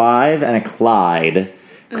have a Clive and a Clyde.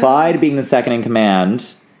 Clyde being the second in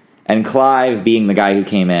command, and Clive being the guy who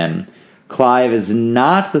came in. Clive is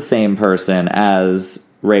not the same person as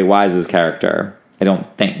Ray Wise's character, I don't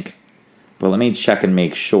think. But let me check and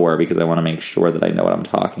make sure, because I want to make sure that I know what I'm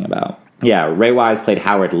talking about. Yeah, Ray Wise played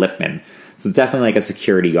Howard Lippman. So it's definitely like a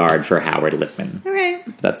security guard for Howard Lippman. All right.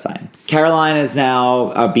 That's fine. Caroline is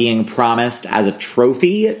now being promised as a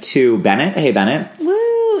trophy to Bennett. Hey, Bennett.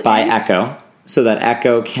 Woo! By Echo. So that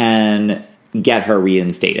Echo can get her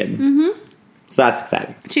reinstated. So that's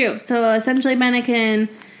exciting. True. So essentially Bennett can,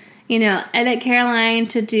 edit Caroline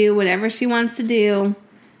to do whatever she wants to do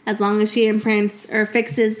as long as she imprints or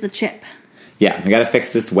fixes the chip. Yeah, we got to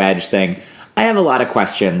fix this wedge thing. I have a lot of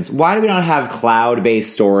questions. Why do we not have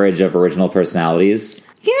cloud-based storage of original personalities?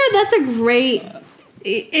 That's a great...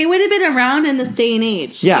 It would have been around in this day and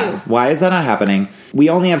age. Yeah, too. Why is that not happening? We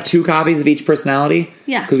only have 2 copies of each personality.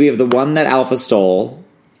 Yeah. Because we have the one that Alpha stole,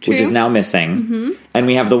 which is now missing, and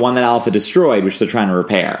we have the one that Alpha destroyed, which they're trying to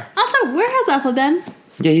repair. Also, where has Alpha been?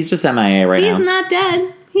 Yeah, he's just MIA right now. He's not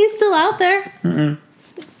dead. He's still out there. Mm-mm.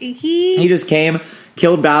 He just came,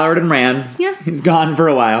 killed Ballard, and ran. Yeah. He's gone for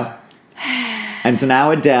a while. And so now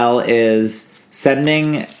Adele is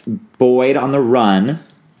sending Boyd on the run.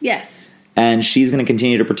 Yes. And she's going to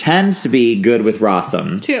continue to pretend to be good with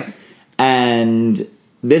Rossum. True. And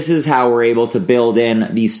this is how we're able to build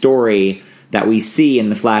in the story that we see in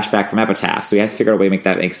the flashback from Epitaph. So we have to figure out a way to make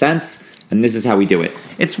that make sense. And this is how we do it.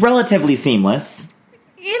 It's relatively seamless.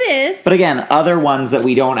 It is. But again, other ones that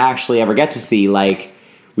we don't actually ever get to see, like,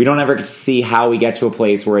 we don't ever get to see how we get to a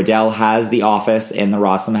place where Adele has the office in the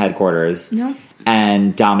Rossum headquarters. No.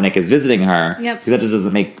 And Dominic is visiting her. Yep. Because that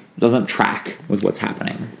just doesn't track with what's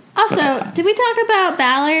happening. Also, did we talk about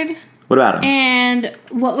Ballard? What about him? And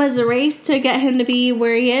what was the race to get him to be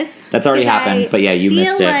where he is? That's already happened, but yeah, you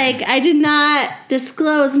missed it. I feel like I did not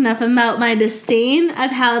disclose enough about my disdain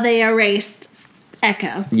of how they erased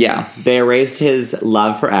Echo. Yeah, they erased his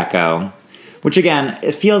love for Echo, which again,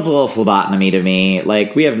 it feels a little phlebotomy to me.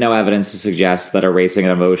 Like, we have no evidence to suggest that erasing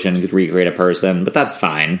an emotion could recreate a person, but that's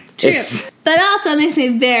fine. True. But also it makes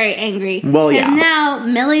me very angry. Well, yeah. Now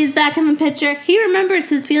Millie's back in the picture. He remembers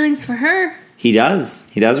his feelings for her. He does.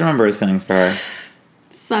 He does remember his feelings for her.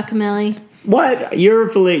 Fuck Millie. What?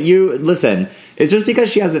 Listen, it's just because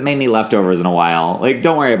she hasn't made any leftovers in a while. Like,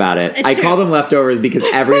 don't worry about it. I call them leftovers because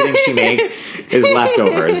everything she makes is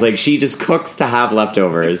leftovers. Like, she just cooks to have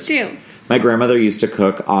leftovers. It's true. My grandmother used to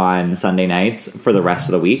cook on Sunday nights for the rest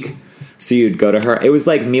of the week. So you'd go to her. It was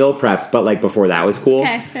like meal prep, but like before that was cool.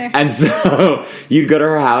 Okay, fair. And so you'd go to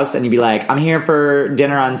her house and you'd be like, I'm here for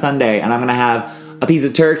dinner on Sunday and I'm going to have a piece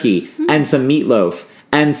of turkey and some meatloaf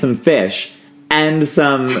and some fish and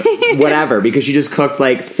some whatever, because she just cooked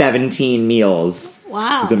like 17 meals.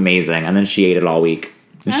 Wow. It was amazing. And then she ate it all week.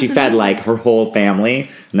 And she fed like her whole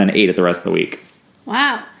family and then ate it the rest of the week.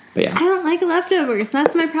 Wow. But yeah. I don't like leftovers.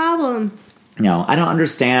 That's my problem. No, I don't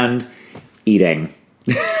understand eating.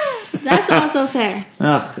 That's also fair.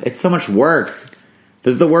 Ugh, it's so much work.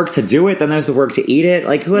 There's the work to do it, then there's the work to eat it.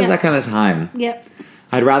 Like, who has that kind of time? Yep.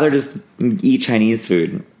 I'd rather just eat Chinese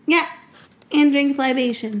food. Yeah. And drink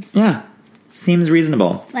libations. Yeah. Seems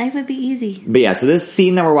reasonable. Life would be easy. But yeah, so this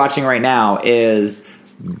scene that we're watching right now is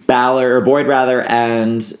Boyd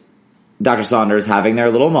and Dr. Saunders having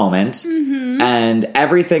their little moment. Mm-hmm. And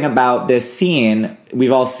everything about this scene,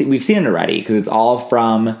 we've seen it already, because it's all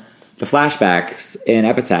from the flashbacks in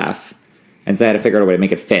Epitaph. And so they had to figure out a way to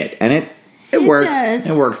make it fit. And it works. Does.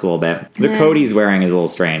 It works a little bit. The coat he's wearing is a little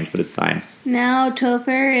strange, but it's fine. Now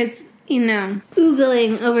Topher is,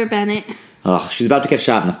 oogling over Bennett. Ugh, she's about to get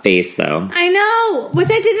shot in the face, though. I know, which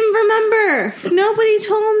I didn't remember. Nobody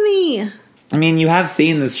told me. I mean, you have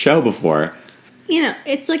seen this show before.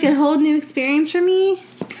 It's like a whole new experience for me.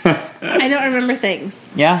 I don't remember things.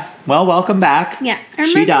 Yeah, well, welcome back. Yeah, I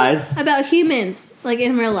remember she dies. About humans, like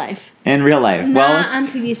in real life. In real life. Not on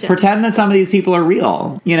TV shows. Pretend that some of these people are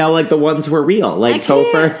real. Like the ones who are real. Like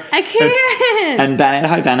Topher. I can't. And Bennett.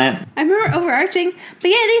 Hi, Bennett. I remember overarching. But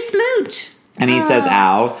yeah, they smooch. And he says,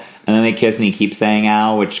 ow. And then they kiss and he keeps saying,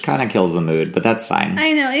 ow, which kind of kills the mood. But that's fine.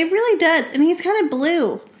 I know. It really does. And he's kind of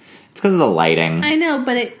blue. It's because of the lighting. I know,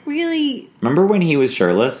 but it really... Remember when he was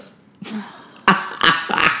shirtless?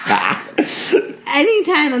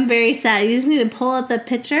 Anytime I'm very sad, you just need to pull up the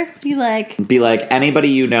picture, be like, anybody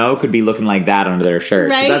you know could be looking like that under their shirt.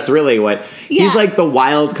 Right? That's really what... Yeah. He's like the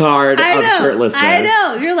wild card of shirtlessness. I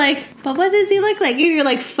know. You're like, but what does he look like? You're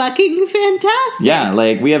like, fucking fantastic. Yeah,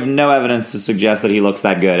 like, we have no evidence to suggest that he looks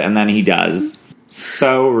that good, and then he does.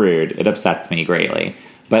 So rude. It upsets me greatly.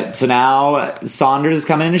 But so now Saunders is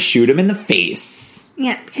coming in to shoot him in the face.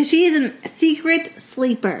 Yeah, because she is a secret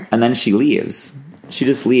sleeper. And then she leaves. She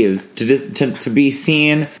just leaves to be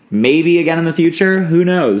seen maybe again in the future. Who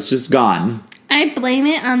knows? Just gone. I blame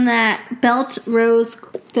it on that belt rose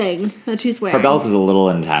thing that she's wearing. Her belt is a little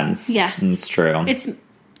intense. Yes. It's true. It's,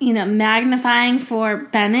 magnifying for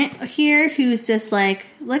Bennett here, who's just like,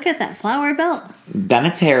 look at that flower belt.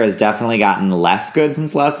 Bennett's hair has definitely gotten less good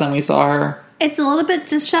since the last time we saw her. It's a little bit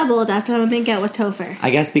disheveled after having been out with Topher.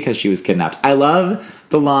 I guess because she was kidnapped. I love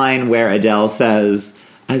the line where Adele says,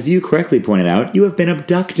 as you correctly pointed out, you have been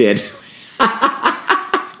abducted.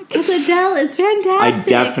 Because Adele is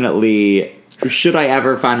fantastic. Should I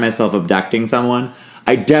ever find myself abducting someone,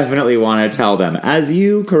 I definitely want to tell them, as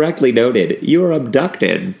you correctly noted, you're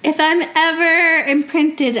abducted. If I'm ever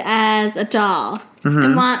imprinted as a doll,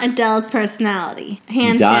 I want Adele's personality.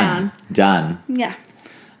 Hands down. Done. Yeah.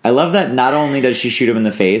 I love that not only does she shoot him in the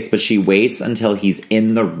face, but she waits until he's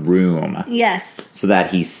in the room. Yes. So that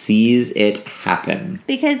he sees it happen.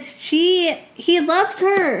 Because he loves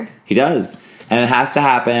her. He does. And it has to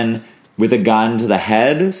happen with a gun to the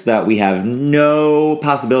head so that we have no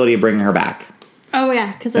possibility of bringing her back. Oh,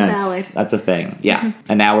 yeah, because of Ballard. That's a thing, yeah.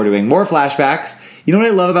 And now we're doing more flashbacks. You know what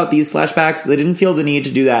I love about these flashbacks? They didn't feel the need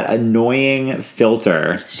to do that annoying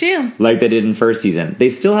filter. It's true. Like they did in first season. They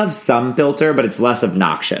still have some filter, but it's less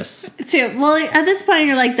obnoxious. It's true. Well, at this point,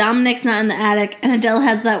 you're like, Dominic's not in the attic, and Adele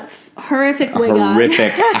has that horrific wig on.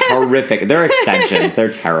 Horrific. They're extensions.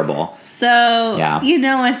 They're terrible. So, yeah.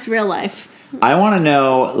 It's real life. I want to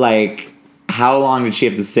know, how long did she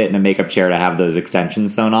have to sit in a makeup chair to have those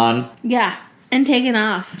extensions sewn on? Yeah. And taken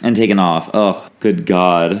off. Ugh, good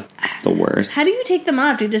God. It's the worst. How do you take them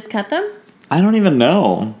off? Do you just cut them? I don't even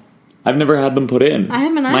know. I've never had them put in. I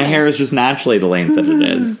haven't either. My hair is just naturally the length that it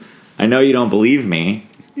is. I know you don't believe me.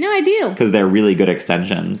 No, I do. Because they're really good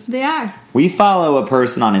extensions. They are. We follow a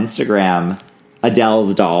person on Instagram,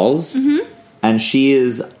 Adele's Dolls. Mm-hmm. And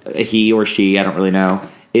he or she, I don't really know,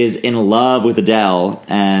 is in love with Adele,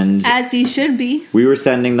 and as you should be. We were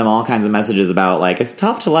sending them all kinds of messages about, like, it's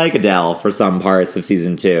tough to like Adele for some parts of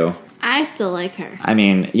season 2. I still like her. I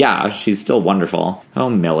mean, yeah, she's still wonderful. Oh,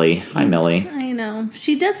 Millie. Hi, Millie. I know.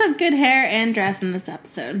 She does have good hair and dress in this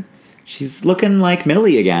episode. She's looking like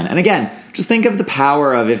Millie again. And again, just think of the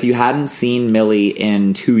power of if you hadn't seen Millie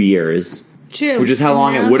in 2 years. True. Which is how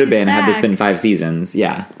long it would have been had this been 5 seasons.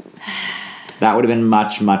 Yeah. That would have been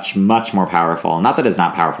much, much, much more powerful. Not that it's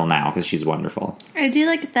not powerful now, because she's wonderful. I do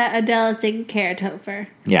like that Adele is taking care of Topher.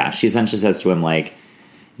 Yeah, she essentially says to him, like,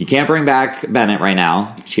 you can't bring back Bennett right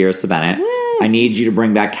now. Cheers to Bennett. Woo. I need you to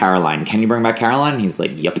bring back Caroline. Can you bring back Caroline? And he's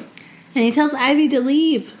like, yep. And he tells Ivy to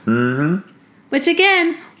leave. Mm-hmm. Which,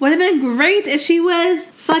 again, would have been great if she was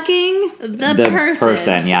fucking the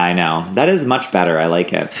person. Yeah, I know. That is much better. I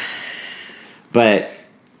like it. But...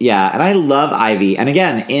 yeah, and I love Ivy. And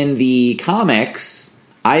again, in the comics,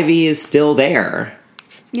 Ivy is still there.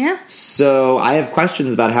 Yeah. So I have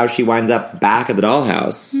questions about how she winds up back at the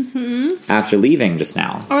dollhouse after leaving just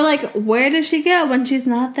now. Or, like, where does she go when she's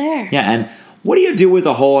not there? Yeah, and what do you do with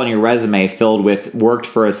a hole on your resume filled with worked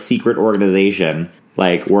for a secret organization?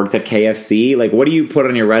 Like, worked at KFC? Like, what do you put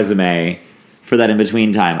on your resume for that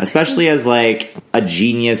in-between time? Especially as, like, a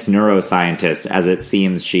genius neuroscientist, as it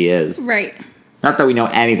seems she is. Right. Not that we know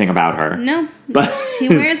anything about her. No. But she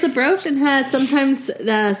wears a brooch and has sometimes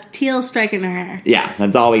the teal stripe in her hair. Yeah,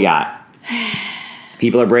 that's all we got.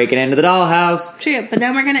 People are breaking into the dollhouse. True, but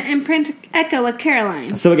then we're going to imprint Echo with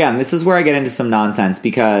Caroline. So again, this is where I get into some nonsense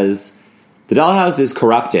because the dollhouse is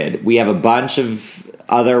corrupted. We have a bunch of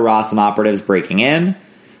other Rossum operatives breaking in.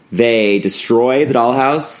 They destroy the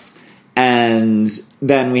dollhouse. And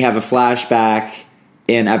then we have a flashback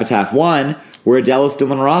in Epitaph 1 where Adele is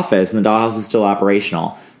still in her office and the dollhouse is still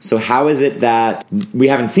operational. So how is it that we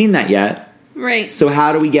haven't seen that yet? Right. So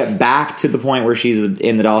how do we get back to the point where she's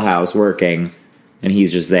in the dollhouse working and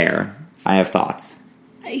he's just there? I have thoughts.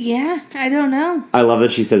 Yeah, I don't know. I love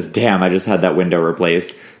that she says, damn, I just had that window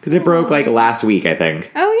replaced. Because it broke like last week, I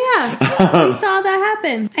think. Oh, yeah. We saw that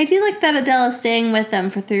happen. I do like that Adele is staying with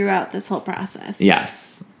them for throughout this whole process.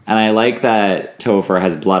 Yes. And I like that Topher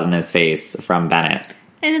has blood on his face from Bennett.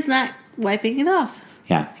 And it's not wiping it off.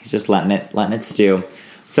 Yeah, he's just letting it stew.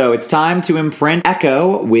 So it's time to imprint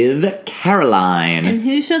Echo with Caroline. And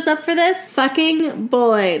who shows up for this? Fucking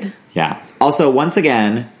Boyd. Yeah. Also, once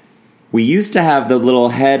again, we used to have the little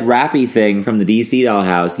head wrappy thing from the DC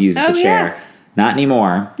dollhouse used as the chair. Yeah. Not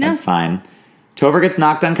anymore. No. That's fine. Topher gets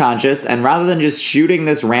knocked unconscious, and rather than just shooting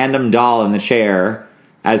this random doll in the chair,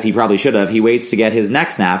 as he probably should have, he waits to get his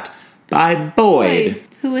neck snapped by Boyd.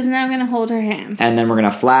 Who is now going to hold her hand. And then we're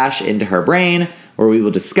going to flash into her brain, where we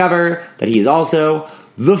will discover that he is also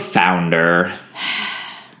the founder.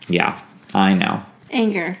 Yeah, I know.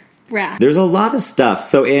 Anger. Wrath. There's a lot of stuff.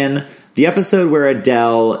 So in the episode where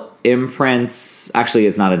Adele imprints... Actually,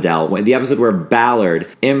 it's not Adele. The episode where Ballard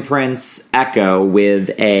imprints Echo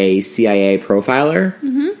with a CIA profiler,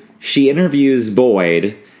 she interviews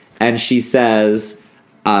Boyd, and she says,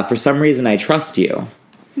 for some reason, I trust you.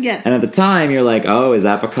 Yes. And at the time, you're like, oh, is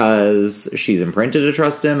that because she's imprinted to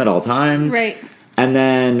trust him at all times? Right. And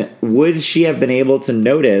then, would she have been able to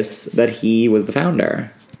notice that he was the founder?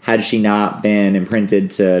 Had she not been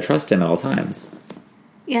imprinted to trust him at all times?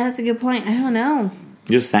 Yeah, that's a good point. I don't know.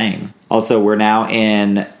 Just saying. Also, we're now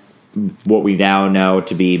in what we now know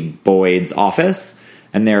to be Boyd's office.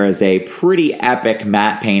 And there is a pretty epic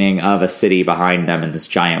matte painting of a city behind them in this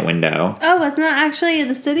giant window. Oh, it's not actually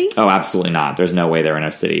the city? Oh, absolutely not. There's no way they're in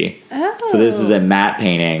a city. Oh. So this is a matte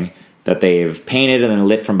painting that they've painted and then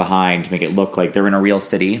lit from behind to make it look like they're in a real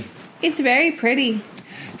city. It's very pretty.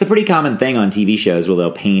 It's a pretty common thing on TV shows where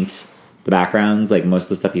they'll paint the backgrounds. Like most of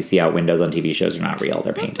the stuff you see out windows on TV shows are not real.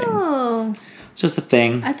 They're paintings. Oh. It's just a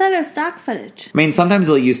thing. I thought it was stock footage. I mean, sometimes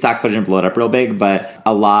they'll use stock footage and blow it up real big, but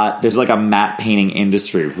there's like a matte painting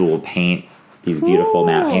industry who will paint these beautiful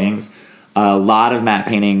matte paintings. A lot of matte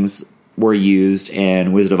paintings were used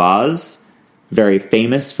in Wizard of Oz. Very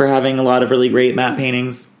famous for having a lot of really great matte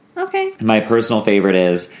paintings. Okay. My personal favorite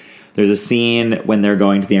is there's a scene when they're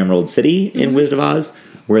going to the Emerald City in Wizard of Oz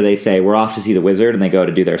where they say, we're off to see the wizard, and they go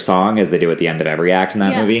to do their song, as they do at the end of every act in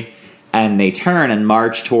that movie. And they turn and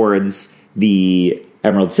march towards the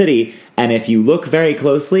Emerald City, and if you look very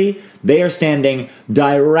closely, they are standing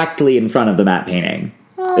directly in front of the matte painting.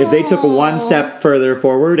 If they took one step further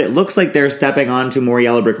forward, it looks like they're stepping onto more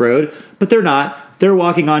Yellow Brick Road, but they're not. They're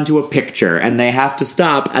walking onto a picture, and they have to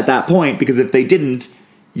stop at that point, because if they didn't,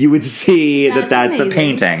 you would see that's a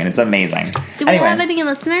painting, and it's amazing. Do we have any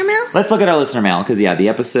listener mail? Let's look at our listener mail, because, the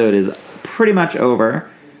episode is pretty much over.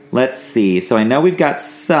 Let's see. So I know we've got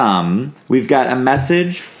some. We've got a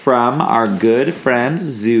message from our good friend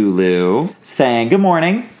Zulu saying, good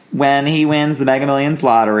morning. When he wins the Mega Millions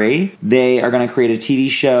lottery, they are going to create a TV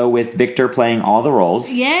show with Victor playing all the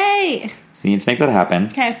roles. Yay! So you need to make that happen.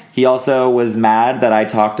 Okay. He also was mad that I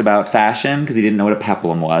talked about fashion because he didn't know what a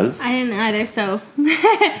peplum was. I didn't either, so...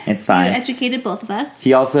 It's fine. You educated both of us.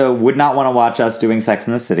 He also would not want to watch us doing Sex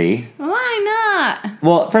in the City. Why not?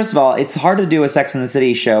 Well, first of all, it's hard to do a Sex in the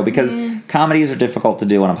City show because comedies are difficult to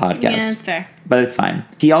do on a podcast. Yeah, that's fair. But it's fine.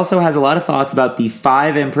 He also has a lot of thoughts about the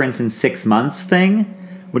 5 imprints in 6 months thing,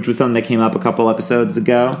 which was something that came up a couple episodes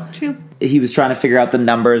ago. True. He was trying to figure out the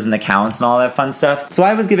numbers and the counts and all that fun stuff. So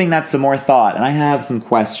I was giving that some more thought, and I have some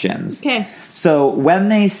questions. Okay. So when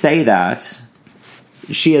they say that,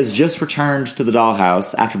 she has just returned to the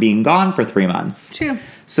dollhouse after being gone for 3 months. True.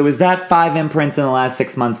 So is that 5 imprints in the last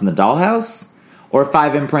 6 months in the dollhouse? Or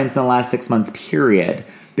 5 imprints in the last 6 months period?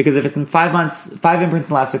 Because if it's in 5 months, 5 imprints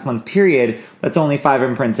in the last 6 months period, that's only 5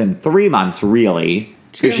 imprints in 3 months, really.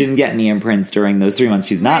 Because she didn't get any imprints during those 3 months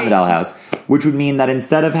she's not in the dollhouse. Which would mean that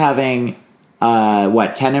instead of having,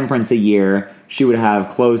 10 imprints a year, she would have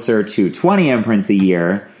closer to 20 imprints a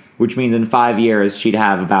year. Which means in 5 years, she'd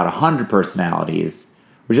have about 100 personalities.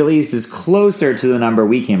 Which at least is closer to the number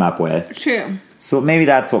we came up with. True. So maybe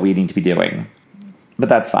that's what we need to be doing. But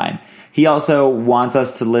that's fine. He also wants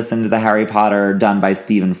us to listen to the Harry Potter done by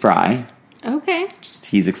Stephen Fry. Okay.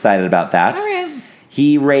 He's excited about that. All right.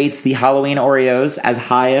 He rates the Halloween Oreos as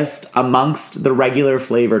highest amongst the regular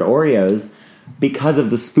flavored Oreos because of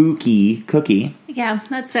the spooky cookie. Yeah,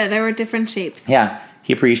 that's fair. There were different shapes. Yeah,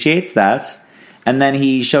 he appreciates that. And then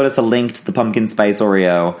he showed us a link to the pumpkin spice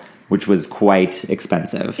Oreo, which was quite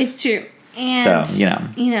expensive. It's true. And, so,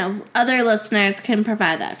 you know. Other listeners can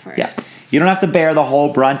provide that for us. You don't have to bear the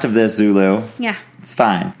whole brunt of this, Zulu. Yeah. It's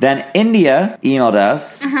fine. Then India emailed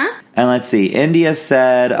us. And let's see. India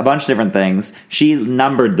said a bunch of different things. She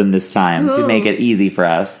numbered them this time to make it easy for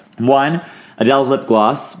us. 1, Adele's lip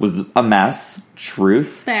gloss was a mess.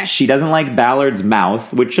 Truth. Fair. She doesn't like Ballard's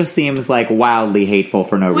mouth, which just seems like wildly hateful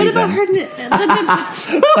for no reason. What about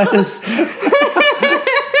her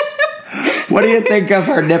What do you think of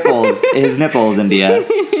her nipples? His nipples, India.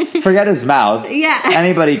 Forget his mouth. Yeah.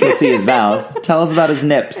 Anybody can see his mouth. Tell us about his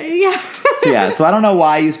nips. Yeah. So I don't know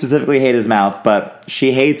why you specifically hate his mouth, but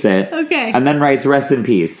she hates it. Okay. And then writes rest in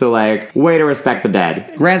peace. So, way to respect the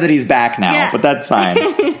dead. Granted, he's back now, but that's fine.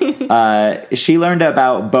 She learned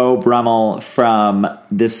about Beau Brummel from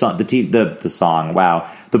this song,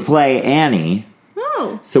 the play Annie.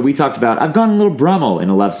 Oh. So we talked about, I've gone a little Brummel in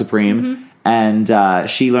A Love Supreme. And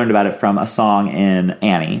she learned about it from a song in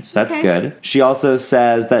Annie, so that's good. She also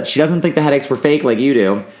says that she doesn't think the headaches were fake like you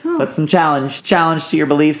do. So that's some challenge to your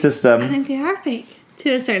belief system. I think they are fake, to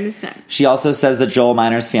a certain extent. She also says that Joel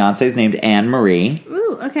Miner's fiance is named Anne Marie.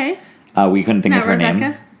 Ooh, okay. We couldn't think of her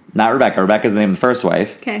name. Not Rebecca. Rebecca's the name of the first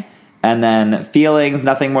wife. Okay. And then Feelings,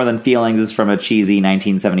 Nothing More Than Feelings is from a cheesy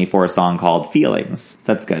 1974 song called Feelings.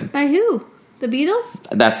 So that's good. By who? The Beatles?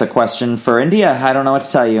 That's a question for India. I don't know what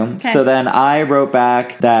to tell you. Okay. So then I wrote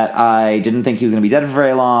back that I didn't think he was going to be dead for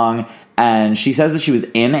very long. And she says that she was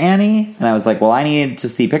in Annie. And I was like, well, I need to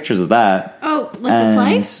see pictures of that. Oh, the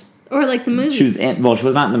play? Or like the movie? She was in, well, she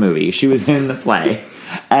was not in the movie. She was in the play.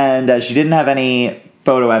 And she didn't have any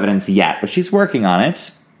photo evidence yet. But she's working on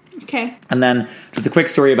it. Okay. And then just a quick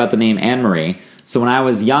story about the name Anne Marie. So when I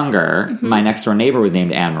was younger, my next door neighbor was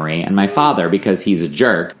named Anne Marie, and my father, because he's a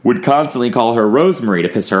jerk, would constantly call her Rosemary to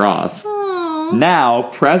piss her off. Aww. Now,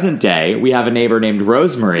 present day, we have a neighbor named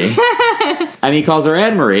Rosemary, and he calls her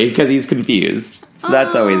Anne Marie because he's confused. So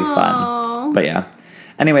that's always fun. But yeah.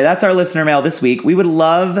 Anyway, that's our listener mail this week. We would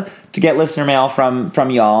love to get listener mail from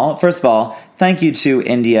y'all. First of all, thank you to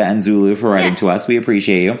India and Zulu for writing to us. We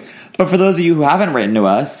appreciate you. But for those of you who haven't written to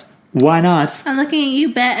us, why not? I'm looking at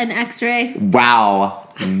you, Bet and X-Ray. Wow.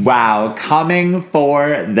 Coming for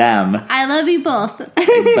them. I love you both.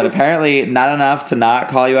 But apparently not enough to not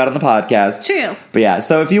call you out on the podcast. True. But yeah,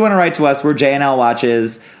 so if you want to write to us, we're JNL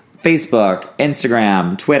Watches, Facebook,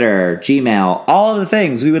 Instagram, Twitter, Gmail, all of the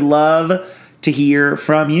things. We would love to hear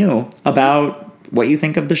from you about what you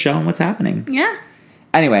think of the show and what's happening. Yeah.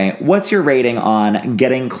 Anyway, what's your rating on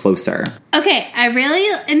Getting Closer? Okay, I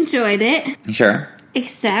really enjoyed it. Sure.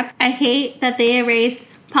 Except I hate that they erased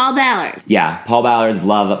Paul Ballard. Yeah, Paul Ballard's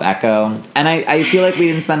love of Echo. And I feel like we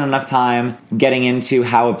didn't spend enough time getting into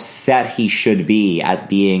how upset he should be at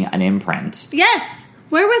being an imprint. Yes.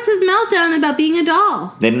 Where was his meltdown about being a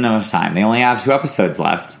doll? They didn't have enough time. They only have 2 episodes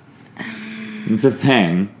left. It's a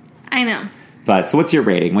thing. I know. But, so what's your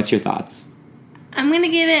rating? What's your thoughts? I'm going to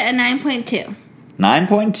give it a 9.2.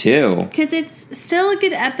 9.2. Because it's still a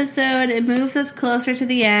good episode. It moves us closer to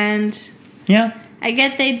the end. Yeah. I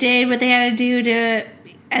get they did what they had to do to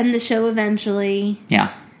end the show eventually.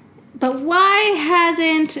 Yeah. But why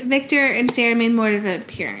hasn't Victor and Sarah made more of an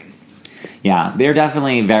appearance? Yeah, they're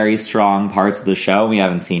definitely very strong parts of the show. We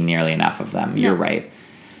haven't seen nearly enough of them. You're right.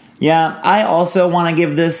 Yeah, I also want to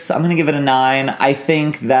give this, I'm going to give it a 9. I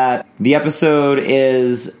think that the episode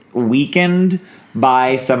is weakened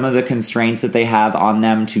by some of the constraints that they have on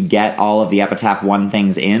them to get all of the Epitaph 1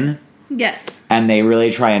 things in. Yes. And they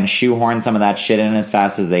really try and shoehorn some of that shit in as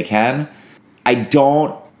fast as they can. I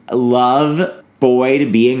don't love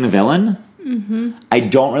Boyd being the villain. Mm-hmm. I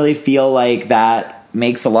don't really feel like that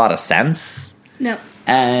makes a lot of sense. No.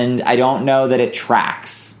 And I don't know that it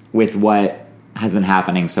tracks with what has been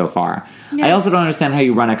happening so far. Yeah. I also don't understand how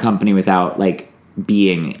you run a company without, like,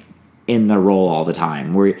 being in the role all the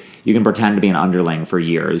time, where you can pretend to be an underling for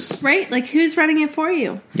years. Right? Like, who's running it for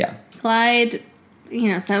you? Yeah. Clyde,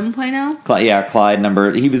 7.0?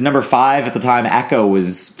 Clyde he was number 5 at the time Echo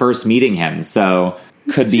was first meeting him, so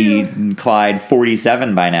could be Clyde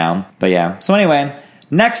 47 by now. But yeah. So anyway,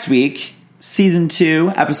 next week, Season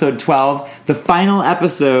 2, Episode 12, the final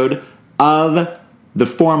episode of the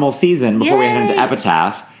formal season before we head into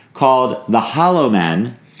Epitaph, called The Hollow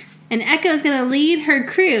Men. And Echo's going to lead her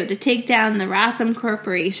crew to take down the Rossum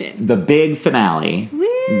Corporation. The big finale.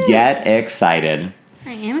 Woo! Get excited.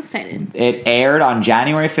 I am excited. It aired on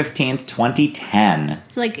January 15th, 2010.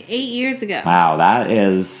 It's like 8 years ago. Wow,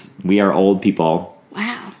 we are old people.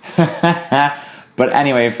 Wow. But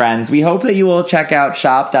anyway, friends, we hope that you will check out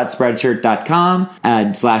shop.spreadshirt.com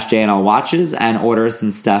 /JNL Watches and order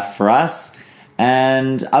some stuff for us.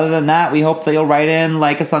 And other than that, we hope that you'll write in,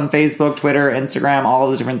 like us on Facebook, Twitter, Instagram, all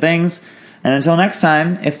those different things. And until next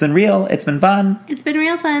time, it's been real. It's been fun. It's been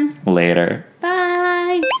real fun. Later.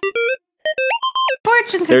 Bye.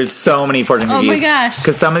 Fortune cookies. There's so many fortune cookies. Oh my gosh.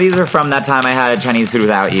 Because some of these are from that time I had Chinese food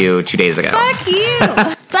without you 2 days ago. Fuck you.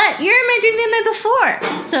 But you're in my dream the night before.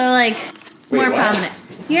 So, like, wait, more what? prominent.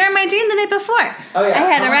 You're in my dream the night before. Oh, yeah. I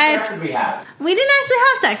had arrived. How much sex did we have? We didn't actually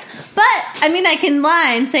have sex. But, I can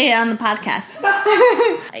lie and say it on the podcast.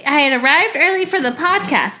 I had arrived early for the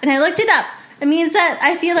podcast, and I looked it up. It means that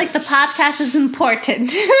I feel like the podcast is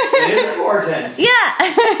important. It is important. Yeah.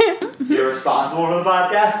 You're responsible for the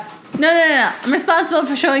podcast? No. I'm responsible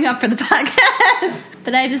for showing up for the podcast.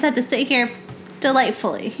 But I just have to sit here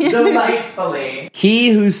delightfully. Delightfully.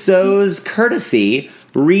 He who sows courtesy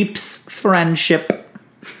reaps friendship.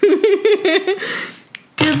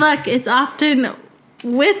 Good luck is often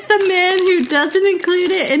with the man who doesn't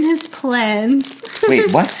include it in his plans.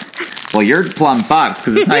 Wait, what? Well, you're plumb fucked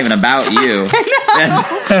because it's not even about you.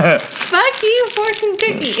 Fuck you, fortune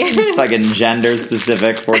cookie. It's fucking gender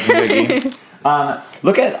specific fortune cookie.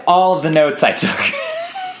 Look at all of the notes I took.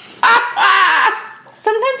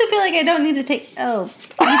 Sometimes I feel like I don't need to take... Oh,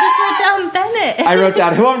 you just wrote down Bennett. I wrote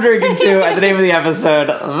down who I'm drinking to and the name of the episode.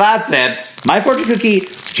 That's it. My fortune cookie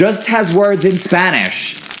just has words in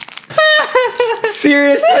Spanish.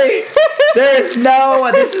 Seriously? This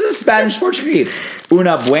is a Spanish fortune cookie.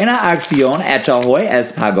 Una buena acción hecha hoy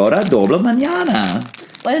es pagoda doble mañana.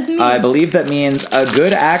 What does it mean? I believe that means a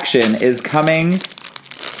good action is coming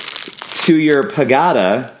to your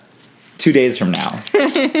pagoda 2 days from now.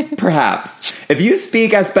 Perhaps. If you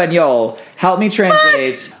speak Espanol, help me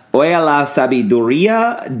translate. Oye la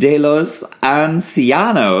sabiduría de los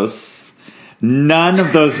ancianos. None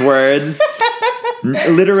of those words.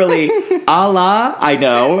 Literally, Allah, I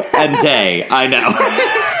know, and day, I know.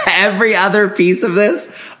 Every other piece of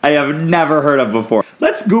this, I have never heard of before.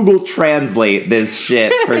 Let's Google Translate this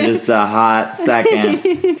shit for just a hot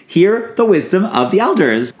second. Hear the wisdom of the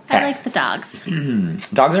elders. I like the dogs.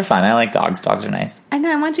 Dogs are fun. I like dogs. Dogs are nice. I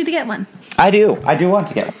know. I want you to get one. I do want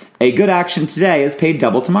to get one. A good action today is paid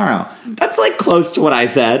double tomorrow. That's like close to what I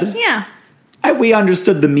said. Yeah. We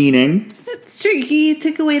understood the meaning. It's tricky. You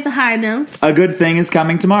took away the high notes. A good thing is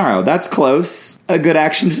coming tomorrow. That's close. A good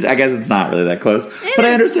action I guess it's not really that close. But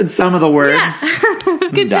I understood some of the words. Yeah.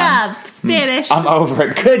 Good job, Spanish. I'm over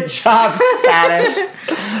it. Good job,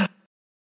 Spanish.